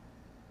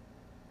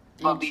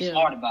 but be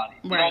smart about it.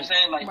 You know what I'm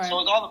saying?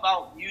 So it's all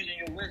about using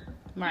your wisdom.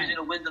 Using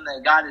the wisdom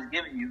that God has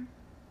given you,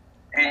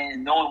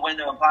 and knowing when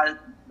to apply,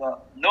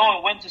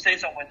 knowing when to say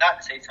something, when not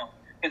to say something.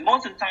 Because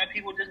most of the time,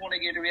 people just want to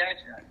get a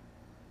reaction out of it.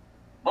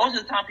 Most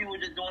of the time, people are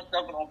just doing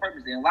stuff on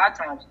purpose. And a lot of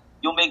times,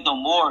 you'll make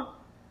them more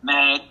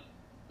mad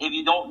if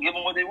you don't give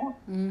them what they want.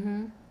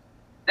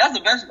 That's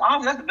the best.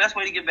 Honestly, that's the best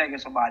way to get back at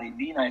somebody.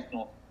 Be nice to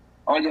them.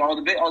 Or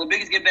the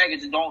biggest get back is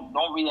just don't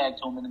react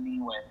to them in a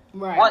mean way.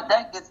 Right. What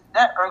that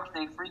irks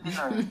their freaking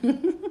nerves.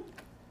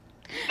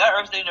 That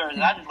irks their nerves.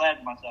 And I just laugh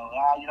at myself.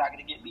 You're not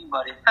gonna get me,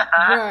 buddy.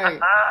 Right.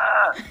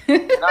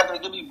 You're not gonna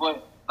get me,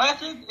 but like I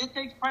said, it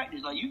takes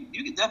practice. Like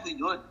you can definitely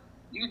do it.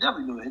 You can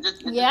definitely do it.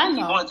 It's going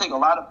to take a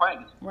lot of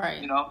practice.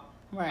 Right.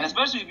 Right. And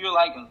especially if you're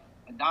like a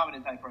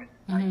dominant type person.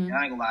 Like, I ain't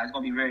gonna lie, it's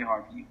gonna be very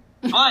hard for you.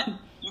 But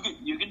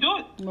you can do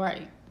it.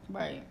 Right.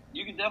 Right.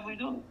 You can definitely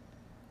do it.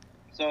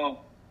 So,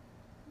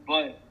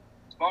 but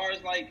as far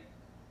as like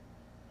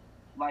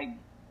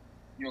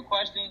your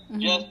question,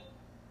 just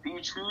be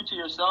true to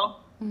yourself.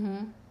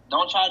 Mm-hmm.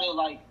 Don't try to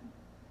like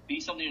be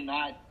something you're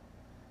not.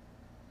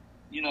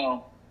 You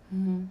know,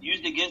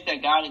 use the gifts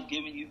that God has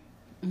given you.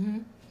 Mm-hmm.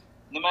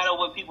 No matter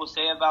what people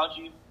say about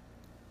you,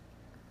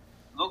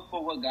 look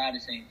for what God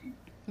is saying to you.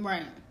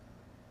 Right.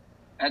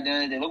 At the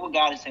end of the day, look what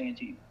God is saying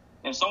to you.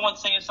 If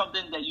someone's saying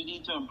something that you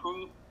need to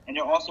improve, and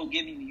they're also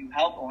giving you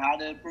help on how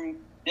to improve,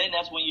 then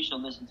that's when you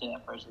should listen to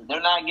that person. If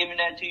they're not giving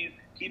that to you,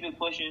 keep it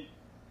pushing,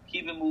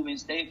 keep it moving,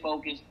 stay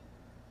focused.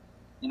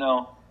 You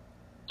know,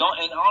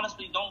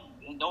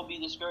 don't be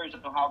discouraged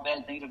of how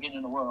bad things are getting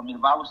in the world. I mean,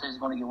 the Bible says it's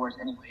going to get worse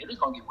anyway. It is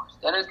going to get worse.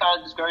 That is kind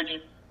of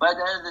discouraging. But at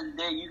the end of the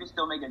day, you can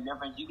still make a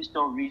difference. You can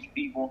still reach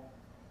people.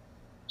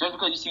 Just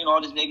because you're seeing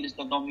all this negative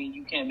stuff don't mean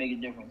you can't make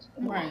a difference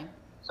in the world.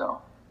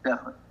 So,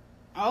 definitely.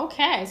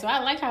 Okay, so I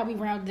like how we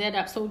rounded that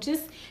up. So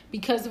just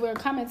because we're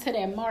coming to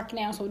that mark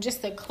now, so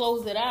just to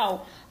close it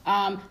out,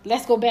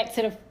 let's go back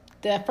to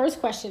the first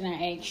question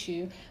I asked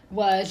you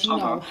was, you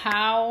know,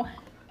 how,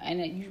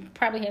 and you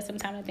probably had some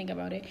time to think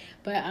about it,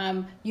 but,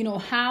 you know,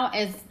 how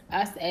as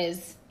us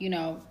as, you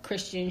know,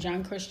 Christians,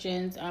 young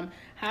Christians,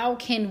 how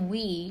can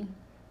we,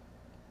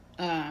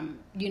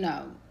 you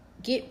know,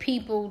 get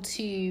people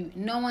to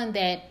knowing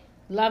that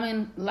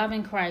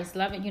loving Christ,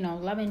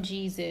 loving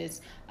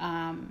Jesus,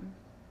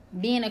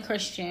 being a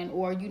Christian,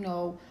 or, you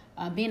know,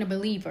 being a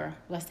believer,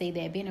 let's say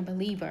that, being a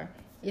believer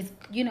is,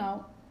 you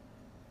know,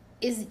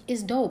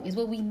 is dope, is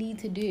what we need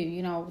to do,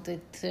 you know,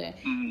 to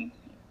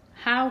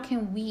how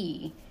can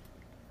we,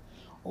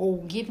 or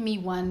give me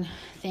one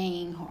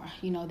thing, or,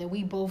 you know, that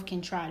we both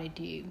can try to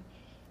do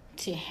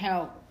to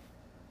help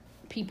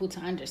people to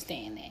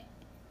understand that.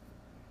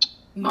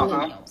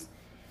 Millennials.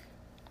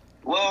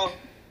 Well,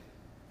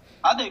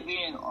 I think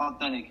being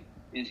authentic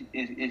is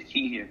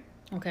key here.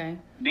 Okay.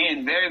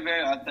 Being very,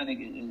 very authentic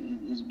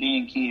is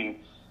being key here.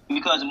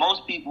 Because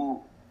most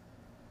people,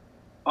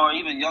 or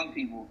even young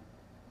people,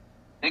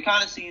 they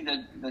kind of see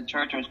the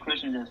church or as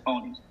Christians as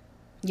phonies.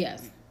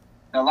 Yes.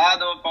 A lot of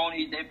them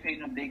phonies, they're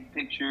painting a big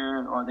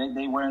picture, or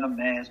they wearing a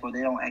mask, or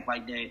they don't act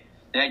like that.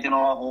 They're acting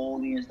all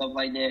holy and stuff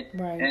like that.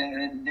 Right.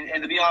 And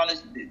to be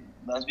honest,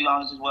 let's be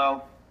honest as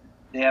well,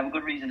 they have a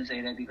good reason to say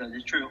that because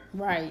it's true.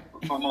 Right.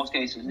 For most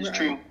cases, it's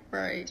true.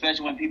 Right.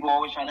 Especially when people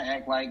always trying to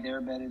act like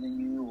they're better than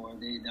you, or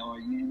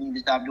you need to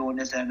stop doing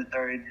this and the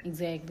third.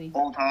 Exactly.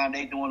 Whole time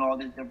they doing all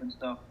this different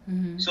stuff.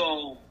 Mm-hmm.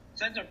 So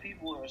since our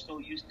people are so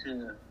used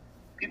to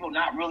people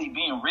not really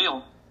being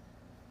real,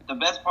 the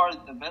best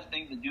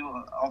thing to do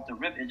off the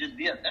rip is just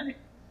be authentic.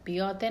 Be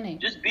authentic.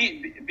 Just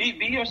be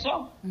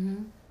yourself.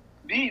 Mm-hmm.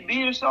 Be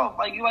yourself.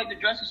 Like you like to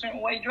dress a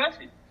certain way, dress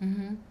it.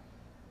 Mm-hmm.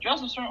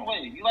 Dress a certain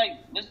way. You like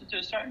listen to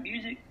a certain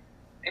music,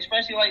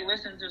 especially like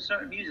listening to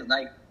certain music.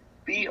 Like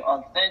be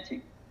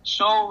authentic.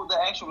 Show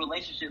the actual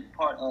relationship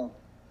part of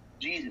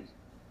Jesus.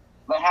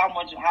 Like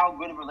how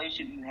good of a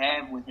relationship you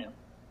have with him.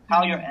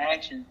 How your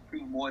actions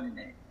prove more than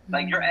that.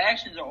 Like your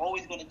actions are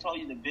always going to tell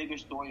you the bigger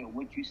story of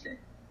what you say.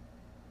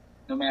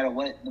 No matter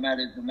what you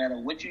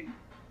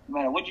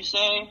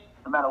say,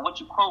 no matter what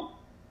you quote,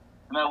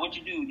 no matter what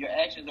you do, your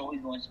actions are always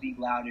going to speak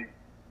louder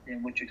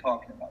than what you're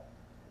talking about.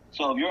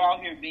 So if you're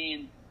out here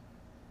being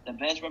the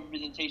best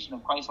representation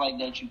of Christ like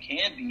that you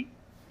can be,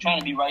 trying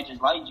to be righteous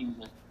like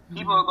Jesus,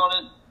 people are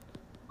going to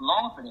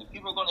long for that.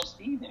 People are going to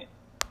see that.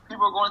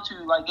 People are going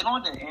to like get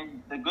on that.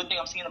 And the good thing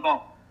I'm seeing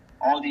about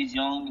all these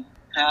young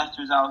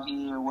pastors out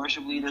here,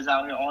 worship leaders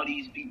out here, all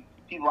these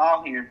people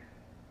out here,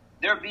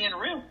 they're being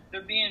real.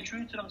 They're being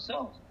true to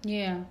themselves.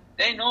 Yeah.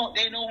 They know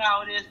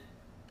how it is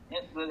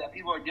that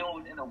people are dealing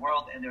with in the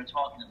world and they're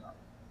talking about.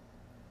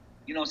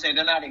 You know what I'm saying?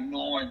 They're not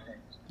ignoring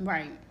things.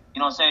 Right. You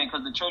know what I'm saying?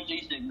 Because the church, they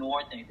used to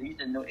ignore things. They used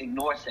to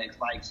ignore sex.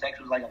 Like, sex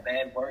was like a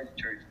bad word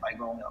in church, like,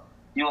 growing up.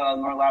 You know, I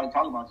learned a lot to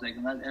talk about sex,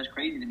 and that's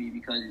crazy to me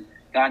because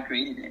God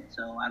created it.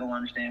 So I don't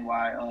understand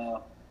why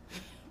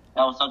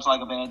that was such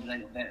like a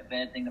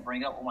bad thing to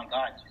bring up. Oh, my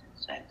God,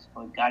 sex.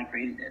 But God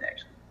created that,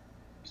 actually.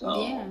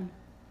 So yeah.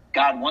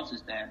 God wants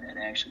us to have that,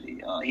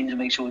 actually. He needs to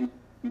make sure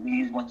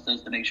He wants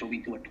us to make sure we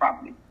do it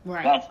properly.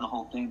 Right. That's the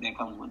whole thing that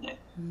comes with that.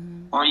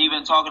 Mm-hmm. Or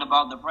even talking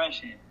about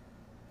depression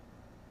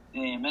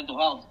and mental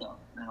health stuff.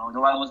 You know,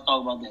 nobody wants to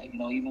talk about that. You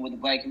know, even with the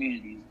black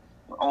communities,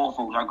 old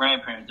folks, our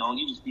grandparents,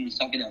 you just need to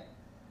suck it up.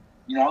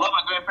 You know, I love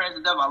my grandparents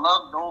to death. I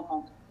love the old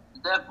folks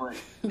to death, but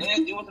they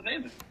didn't do us a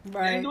favor.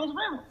 Right. They didn't do us a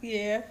favor.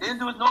 Yeah. They didn't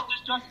do us no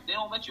justice. They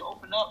don't let you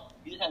open up.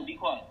 You just have to be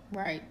quiet.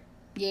 Right.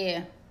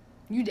 Yeah.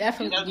 You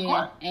definitely,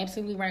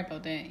 absolutely right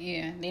about that.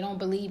 Yeah. They don't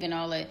believe in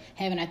all that,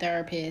 having a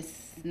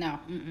therapist. No.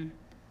 Mm-mm.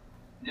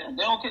 Yeah,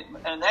 they don't get,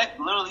 and that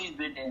literally has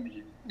been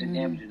damaging. It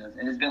damages us.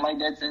 And it's been like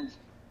that since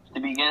the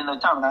beginning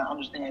of time, and I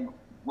understand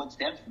what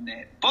stems from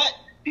that. But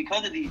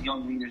because of these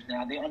young leaders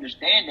now, they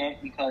understand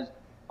that because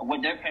of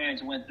what their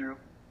parents went through,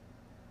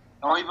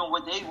 or even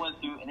what they went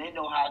through, and they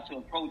know how to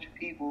approach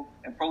people,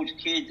 approach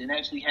kids, and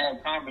actually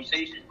have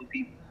conversations with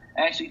people,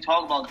 actually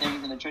talk about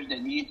things in the church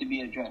that need to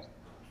be addressed.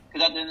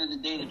 Because at the end of the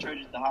day, the church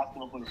is the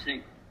hospital for the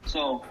sick.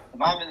 So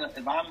if I'm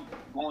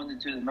going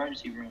into the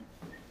emergency room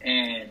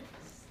and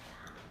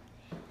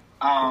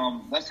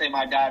let's say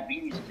my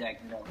diabetes is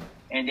acting up,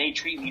 and they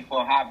treat me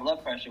for high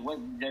blood pressure, what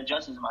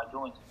justice am I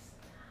doing?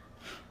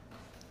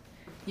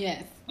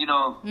 Yes. You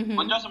know,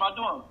 what justice am I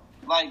doing?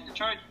 Like the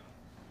church,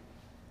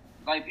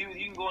 like people,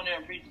 you can go in there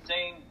and preach the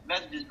same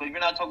messages, but if you're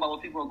not talking about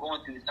what people are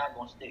going through, it's not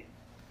going to stick.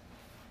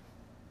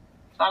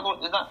 It's not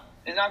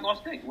going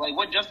to stick. Like,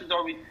 what justice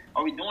are we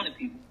doing to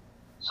people?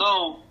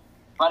 So,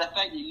 by the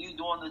fact that you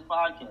doing this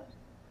podcast,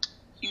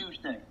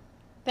 huge thing.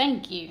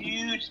 Thank you.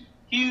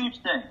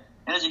 Huge thing.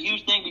 And it's a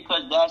huge thing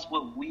because that's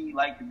what we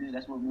like to do.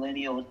 That's what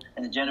millennials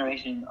and the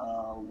generation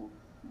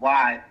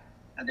Y,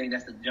 I think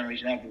that's the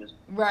generation after us.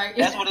 Right.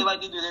 That's what they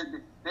like to do.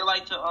 They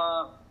like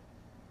to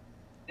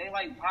they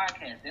like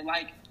podcasts. They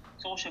like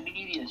social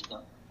media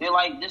stuff. They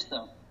like this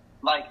stuff.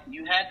 Like,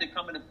 you have to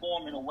come in a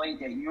form in a way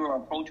that you're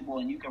approachable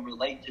and you can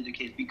relate to the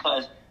kids,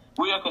 because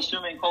we are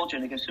consuming culture,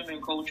 and the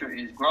consuming culture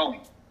is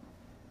growing.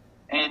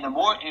 And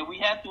we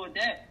have to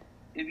adapt.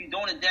 If you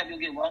don't adapt, you'll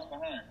get lost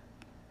behind,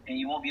 and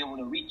you won't be able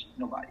to reach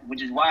nobody.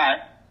 Which is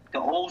why the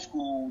old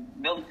school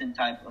militant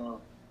type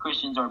of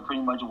Christians are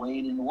pretty much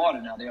wading in the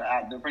water now.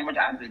 They're pretty much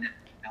out of it now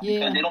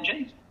because they don't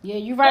change. Yeah,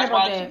 you're right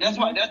about that.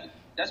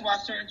 That's why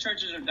certain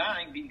churches are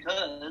dying,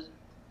 because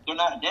they're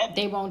not adapting.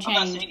 They won't change.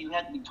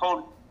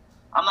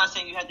 I'm not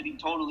saying you have to be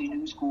totally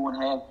new school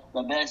and have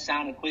the best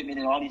sound equipment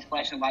and all these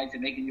flashing lights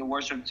and making your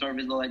worship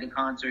service look like a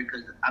concert,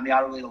 because, I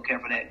really don't care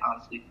for that,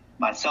 honestly,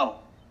 myself.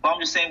 But I'm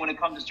just saying, when it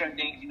comes to certain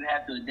things, you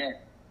have to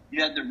adapt.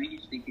 You have to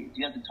reach the kids.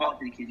 You have to talk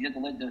to the kids. You have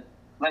to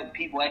let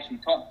people actually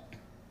talk.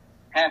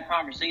 Have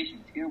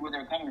conversations. Hear where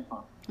they're coming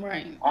from.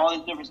 Right. All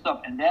this different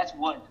stuff. And that's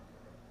what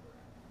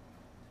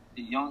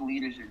the young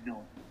leaders are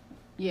doing.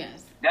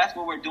 Yes. That's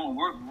what we're doing.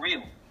 We're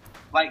real.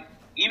 Like,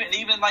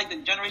 even like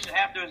the generation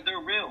after us, they're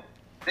real.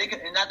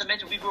 And not to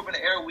mention, we grew up in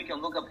an era where we can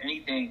look up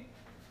anything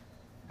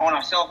on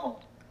our cell phone.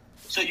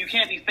 So you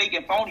can't be fake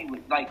and phony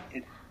with,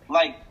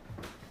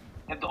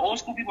 if the old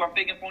school people are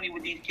fake and phony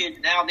with these kids,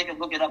 now they can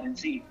look it up and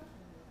see.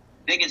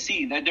 They can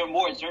see that they're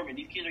more observant.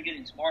 These kids are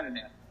getting smarter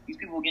now. These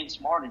people are getting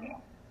smarter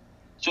now.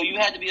 So you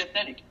have to be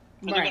authentic,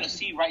 because they're going to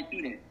see right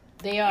through that.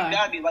 They are. You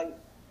got to be like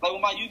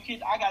with my youth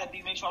kids, I got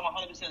to make sure I'm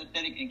 100%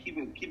 authentic and keep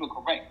it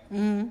correct.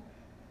 Mm-hmm.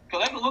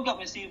 Because they can look up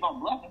and see if I'm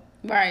bluffing.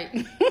 Right.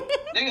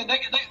 they can,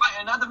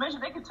 and not to mention,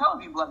 they can tell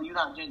if you're bluffing, you're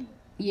not genuine.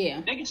 Yeah.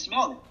 They can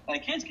smell it.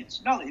 Like, kids can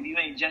smell it if you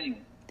ain't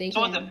genuine. It's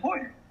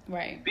important.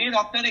 Right. Being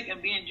authentic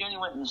and being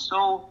genuine is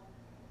so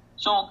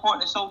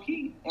important and so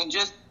key. And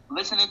just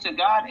listening to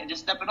God and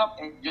just stepping up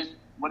and just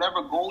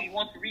whatever goal you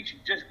want to reach,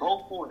 just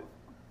go for it.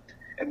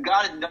 If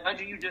God is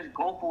nudging you, just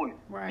go for it.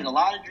 Right. Because a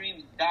lot of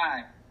dreams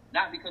die,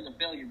 not because of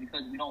failure,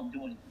 because we don't do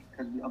anything,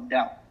 because of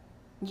doubt.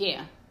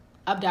 Yeah.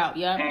 Of doubt,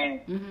 yeah.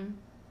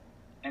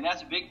 And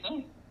that's a big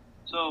thing.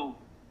 So,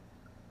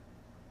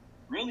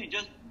 really,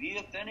 just be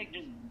authentic.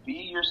 Just be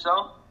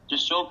yourself.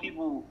 Just show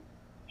people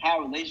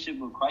how a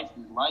relationship with Christ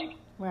is like.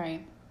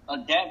 Right.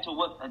 Adapt to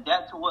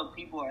what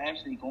people are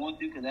actually going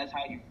through, because that's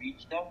how you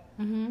reach them.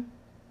 Mm-hmm.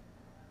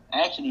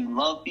 Actually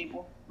love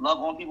people. Love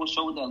on people.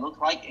 Show what that looks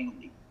like.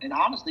 And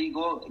honestly,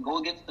 go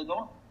against the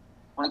norm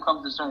when it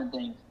comes to certain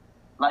things.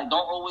 Like, don't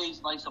always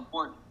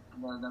support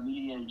the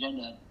media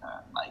agenda.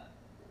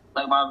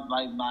 Like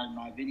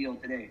my video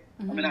today.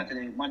 Mm-hmm. Not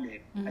today,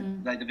 Monday.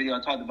 Mm-hmm. The video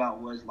I talked about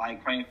was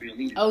praying for your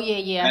leaders. Oh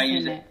yeah, I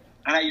seen that.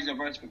 And I use a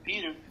verse for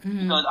Peter,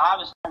 because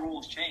obviously our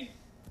rules change,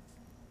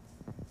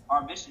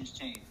 our missions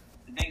change,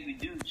 the things we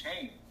do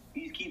change.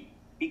 He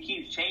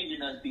keeps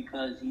changing us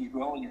because he's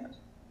growing us,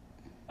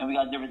 and we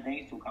got different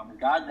things to accomplish.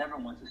 God never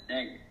wants to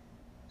stagnate,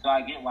 so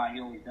I get why he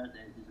always does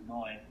that. It's just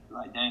annoying.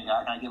 Like, dang,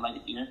 God, can I get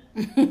this year?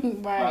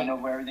 Right. So I know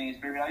where everything is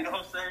figured out. You know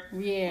what I'm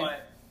saying? Yeah.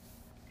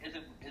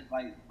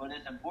 But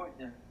it's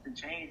important to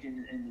change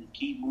and to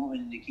keep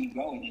moving and to keep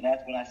growing, and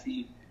that's what I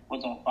see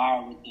what's on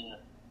fire with the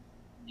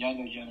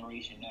younger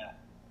generation now.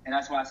 And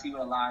that's why I see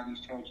with a lot of these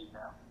churches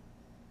now,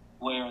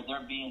 where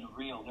they're being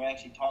real. They're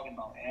actually talking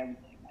about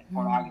everything, like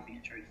pornography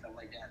in church, stuff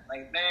like that.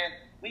 Like, man,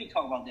 we didn't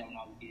talk about that when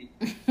I was a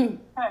kid.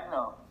 Heck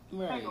no.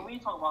 Right. Heck no, we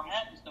didn't talk about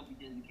half the stuff we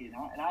did as a kid.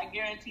 And I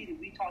guarantee that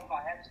we talked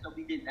about half the stuff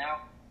we did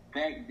now,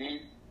 back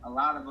then, a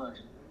lot of us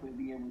would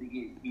be able to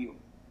get healed.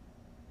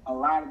 A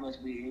lot of us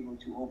would be able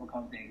to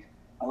overcome things.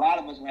 A lot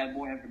of us will have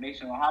more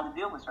information on how to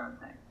deal with certain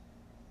things.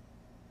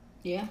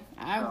 Yeah,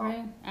 I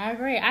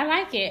agree. I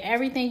like it.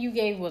 Everything you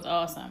gave was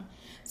awesome.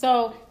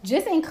 So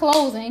just in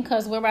closing,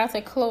 because we're about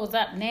to close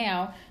up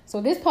now.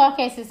 So this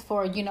podcast is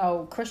for,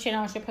 Christian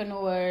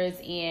entrepreneurs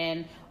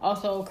and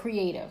also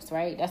creatives,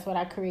 right? That's what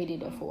I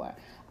created it for.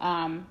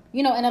 And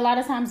a lot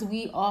of times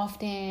we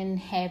often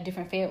have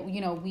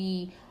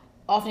we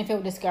often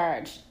feel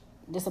discouraged,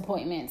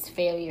 disappointments,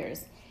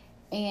 failures.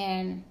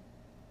 And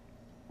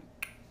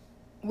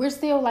we're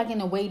still in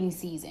a waiting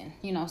season.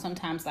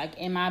 Sometimes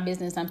in my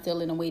business, I'm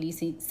still in a waiting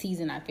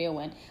season. I feel,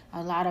 when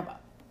a lot of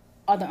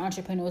other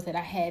entrepreneurs that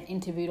I have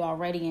interviewed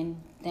already,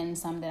 and then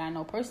some that I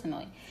know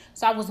personally.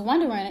 So I was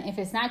wondering, if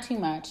it's not too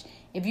much,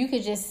 if you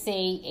could just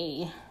say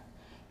a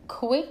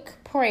quick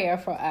prayer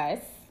for us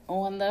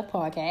on the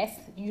podcast.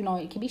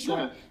 It can be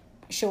short.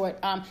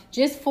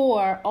 Just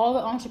for all the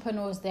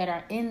entrepreneurs that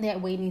are in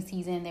that waiting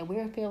season, that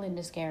we're feeling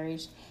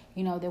discouraged,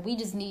 that we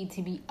just need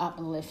to be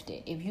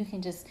uplifted. If you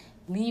can just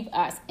leave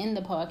us in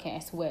the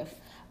podcast with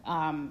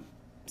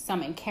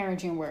some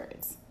encouraging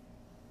words.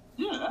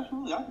 Yeah,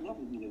 absolutely. I can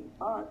definitely do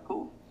that. All right,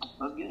 cool.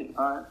 Let's get it.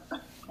 All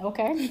right.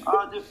 Okay.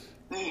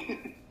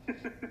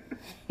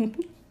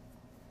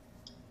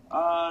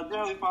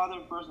 Dearly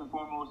Father, first and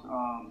foremost,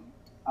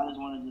 I just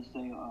wanted to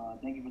say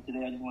thank you for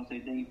today. I just want to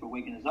say thank you for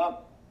waking us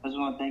up. I just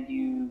want to thank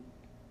you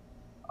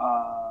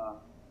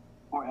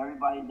for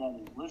everybody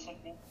that is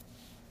listening.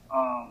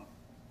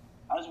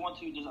 I just want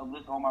to just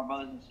uplift all my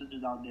brothers and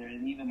sisters out there,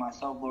 and even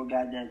myself, Lord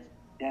God,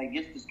 that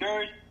gets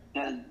discouraged,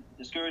 that is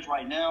discouraged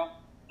right now,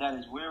 that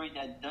is weary,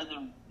 that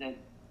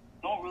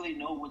don't really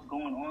know what's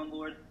going on,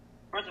 Lord.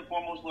 First and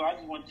foremost, Lord, I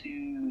just want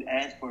to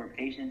ask for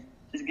patience.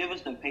 Just give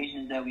us the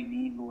patience that we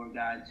need, Lord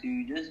God,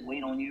 to just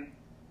wait on you.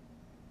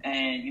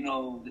 And,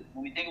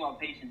 when we think about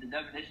patience, the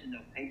definition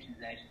of patience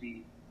is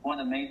actually, one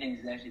of the main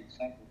things is actually the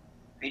suffering.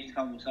 Patience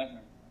comes with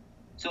suffering.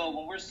 So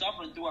when we're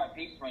suffering through our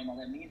patience right now,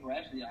 that means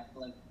I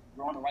feel like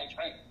we're on the right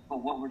track for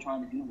what we're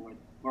trying to do, Lord.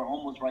 We're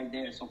almost right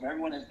there. So for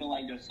everyone that's feeling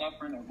like they're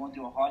suffering or going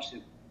through a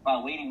hardship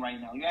by waiting right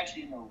now, you're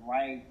actually in the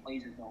right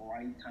place at the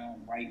right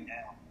time right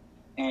now.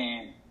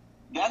 And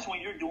that's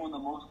when you're doing the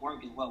most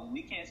work as well. When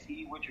we can't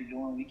see what you're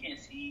doing, we can't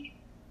see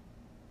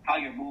how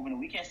you're moving, and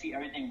we can't see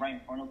everything right in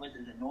front of us,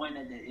 as annoying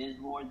as it is,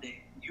 Lord, that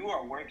you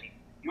are working.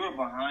 You are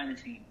behind the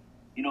scenes.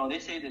 They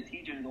say the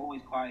teacher is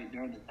always quiet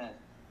during the test.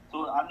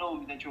 So I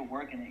know that you're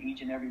working in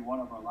each and every one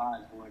of our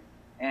lives, Lord.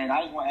 And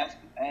I just want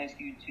to ask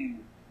you to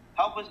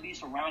help us be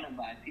surrounded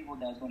by people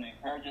that's going to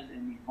encourage us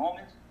in these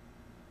moments,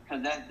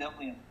 because that's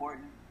definitely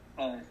important.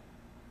 Because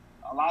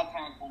a lot of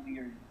times when we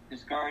are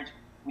discouraged,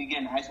 we get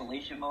in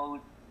isolation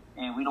mode,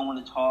 and we don't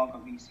want to talk or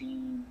be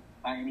seen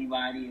by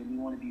anybody, and we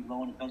want to be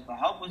low in the fence. But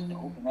help us to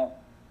open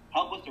up.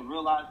 Help us to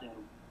realize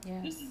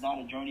that this is not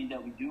a journey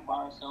that we do by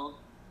ourselves,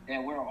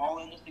 that we're all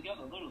in this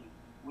together, literally.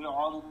 We're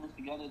all in this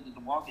together. The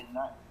walk is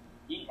not...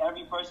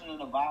 Every person in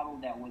the Bible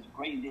that was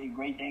great, did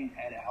great things,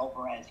 had a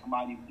helper, had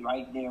somebody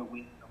right there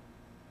with them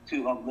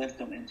to uplift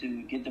them and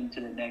to get them to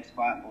the next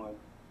spot, Lord.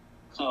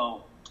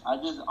 So I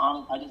just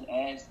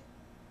ask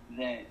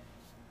that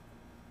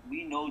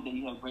we know that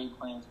you have great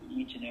plans for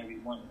each and every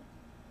one of us.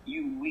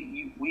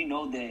 We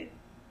know that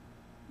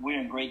we're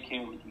in great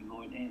care with you,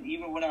 Lord. And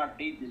even when our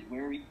faith is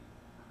weary,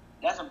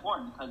 that's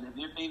important, because if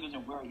your faith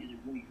isn't weary, is it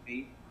really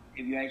faith?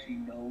 If you actually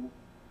know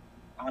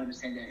 100% that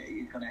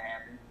it's going to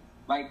happen.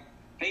 Like,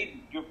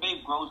 your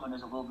faith grows when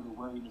there's a little bit of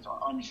weariness or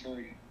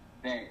unsurety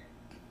that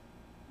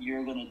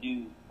you're going to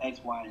do X,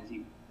 Y, and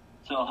Z.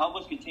 So help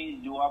us continue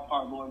to do our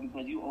part, Lord,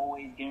 because you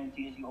always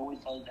guarantee us, you always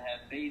tell us to have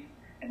faith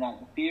and not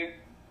to fear,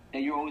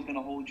 that you're always going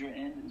to hold your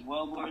end as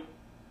well, Lord.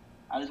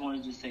 I just want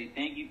to just say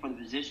thank you for the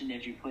position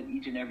that you put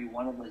each and every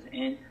one of us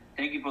in.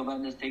 Thank you for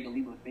letting us take a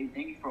leap of faith.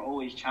 Thank you for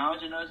always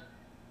challenging us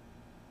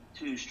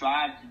to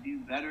strive to do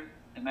better,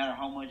 no matter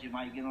how much it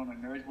might get on our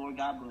nerves, Lord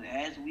God. But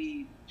as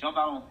we jump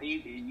out on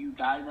faith and you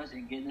guiding us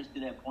and getting us to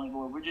that point,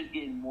 Lord, we're just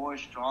getting more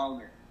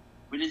stronger.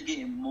 We're just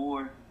getting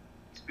more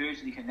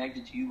spiritually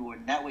connected to you, Lord.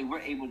 And that way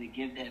we're able to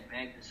give that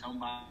back to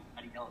somebody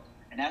else.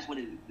 And that's what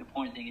the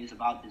important thing is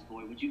about this,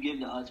 Lord. What you give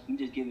to us, we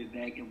just give it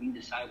back, and we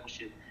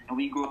discipleship, and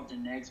we grow up the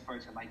next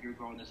person like you're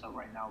growing us up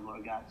right now,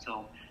 Lord God.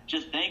 So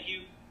just thank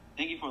you.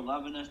 Thank you for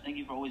loving us. Thank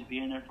you for always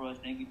being there for us.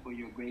 Thank you for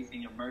your grace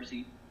and your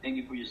mercy. Thank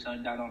you for your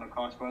son died on the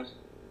cross for us.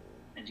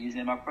 In Jesus'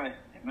 name I pray.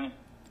 Amen.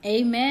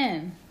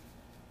 Amen.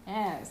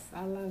 Yes,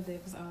 I loved it.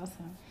 It was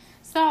awesome.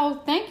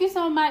 So thank you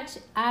so much,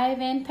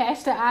 Ivan,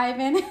 Pastor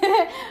Ivan,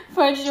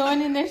 for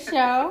joining the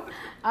show.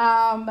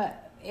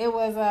 It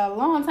was a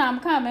long time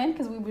coming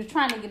because we were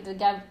trying to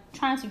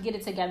get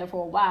it together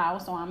for a while.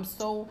 So I'm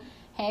so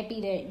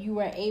happy that you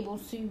were able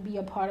to be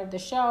a part of the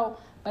show.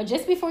 But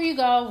just before you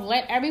go,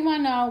 let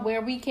everyone know where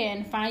we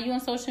can find you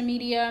on social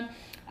media,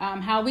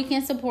 how we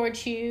can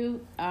support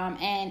you,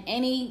 and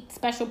any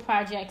special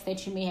projects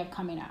that you may have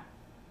coming up.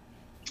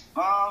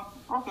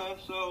 Okay,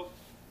 so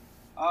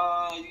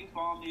you can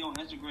follow me on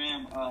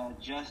Instagram,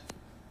 just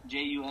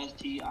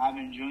JUST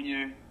Ivan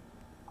Jr.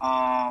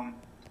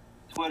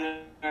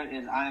 Twitter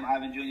is I am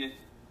Ivan Jr.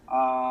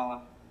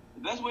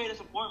 The best way to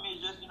support me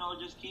is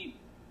just keep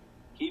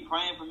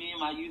praying for me and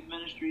my youth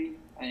ministry,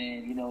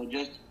 and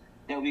just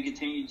that we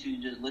continue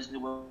to just listen to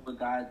what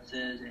God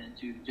says and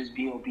to just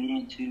be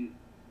obedient to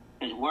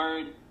His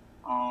word.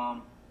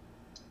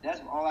 That's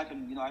all I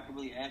can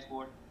really ask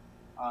for.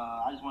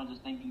 I just want to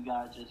just thank you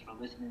guys just for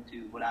listening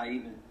to what I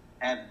even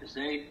have to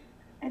say,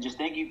 and just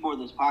thank you for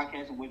this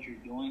podcast and what you're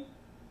doing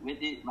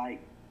with it. Like,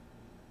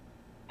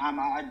 I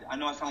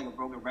know I sound like a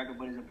broken record,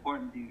 but it's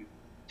important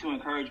to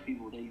encourage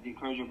people, to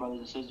encourage your brothers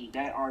and sisters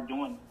that are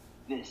doing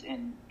this.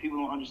 And people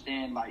don't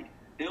understand, like,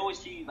 they always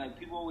see, like,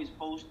 people always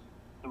post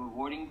the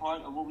rewarding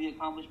part of what we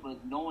accomplished, but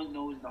no one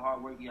knows the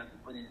hard work you have to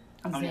put in,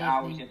 how many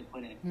hours you have to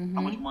put in,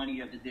 how much money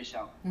you have to dish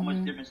out, how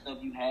much different stuff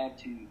you have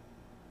to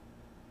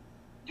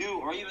do,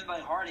 or even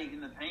like heartache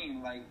and the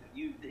pain, like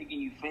you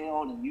thinking you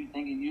failed and you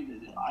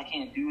thinking I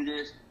can't do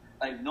this.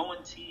 Like, no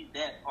one sees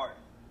that part.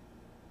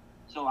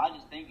 So I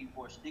just thank you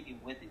for sticking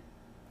with it.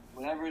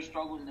 whatever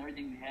struggles and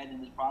everything we had in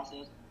this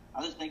process,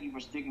 I just thank you for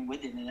sticking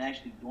with it and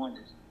actually doing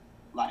this.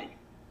 Like,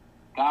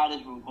 God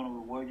is going to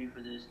reward you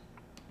for this.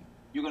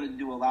 You're going to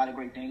do a lot of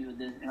great things with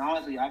this. And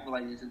honestly, I feel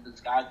like this is the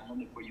sky's the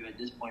limit for you at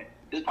this point.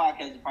 This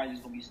podcast is probably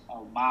just going to be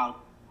a mild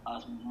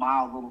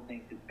little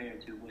thing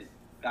compared to what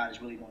God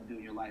is really going to do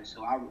in your life.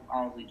 So I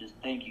honestly just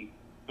thank you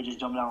for just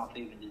jumping out on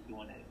faith and just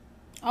doing it.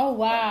 Oh,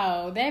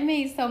 wow. That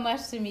means so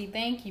much to me.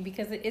 Thank you.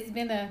 Because it's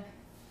been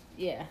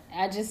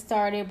I just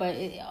started, but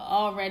it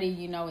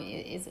already,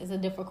 it's a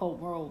difficult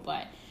world.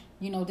 But,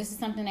 this is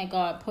something that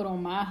God put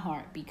on my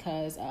heart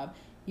because of,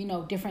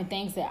 different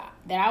things that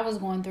I was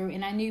going through.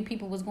 And I knew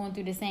people was going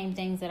through the same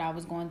things that I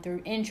was going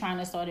through in trying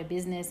to start a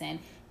business and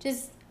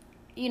just,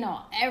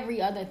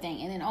 every other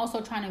thing. And then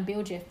also trying to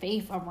build your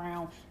faith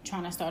around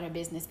trying to start a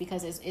business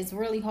because it's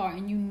really hard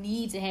and you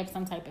need to have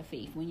some type of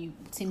faith when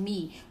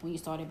you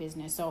start a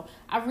business. So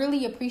I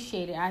really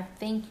appreciate it. I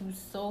thank you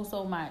so,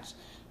 so much.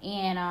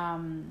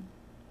 And,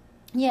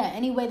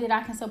 any way that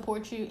I can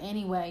support you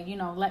anyway,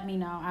 let me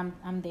know.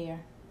 I'm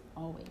there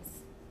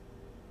always.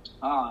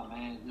 Oh,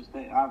 man,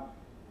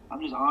 I'm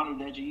just honored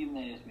that you even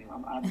asked me.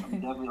 I'm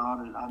definitely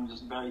honored. I'm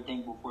just very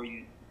thankful for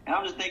you. And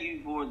I'm just thanking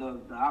you for the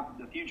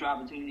future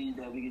opportunities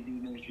that we can do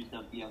ministry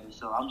stuff together.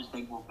 So I'm just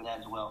thankful for that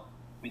as well.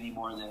 We need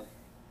more of that.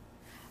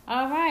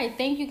 All right.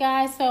 Thank you,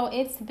 guys. So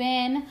it's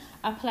been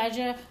a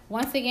pleasure.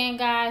 Once again,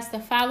 guys, to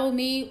follow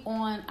me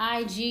on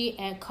IG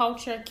at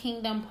Culture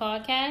Kingdom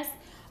Podcast.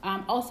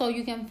 Also,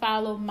 you can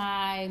follow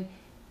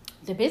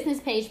the business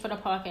page for the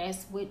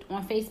podcast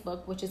on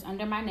Facebook, which is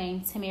under my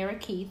name, Tamara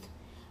Keith.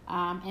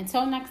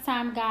 Until next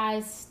time,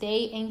 guys,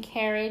 stay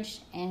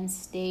encouraged and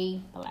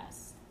stay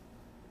blessed.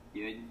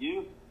 Yeah,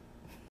 you.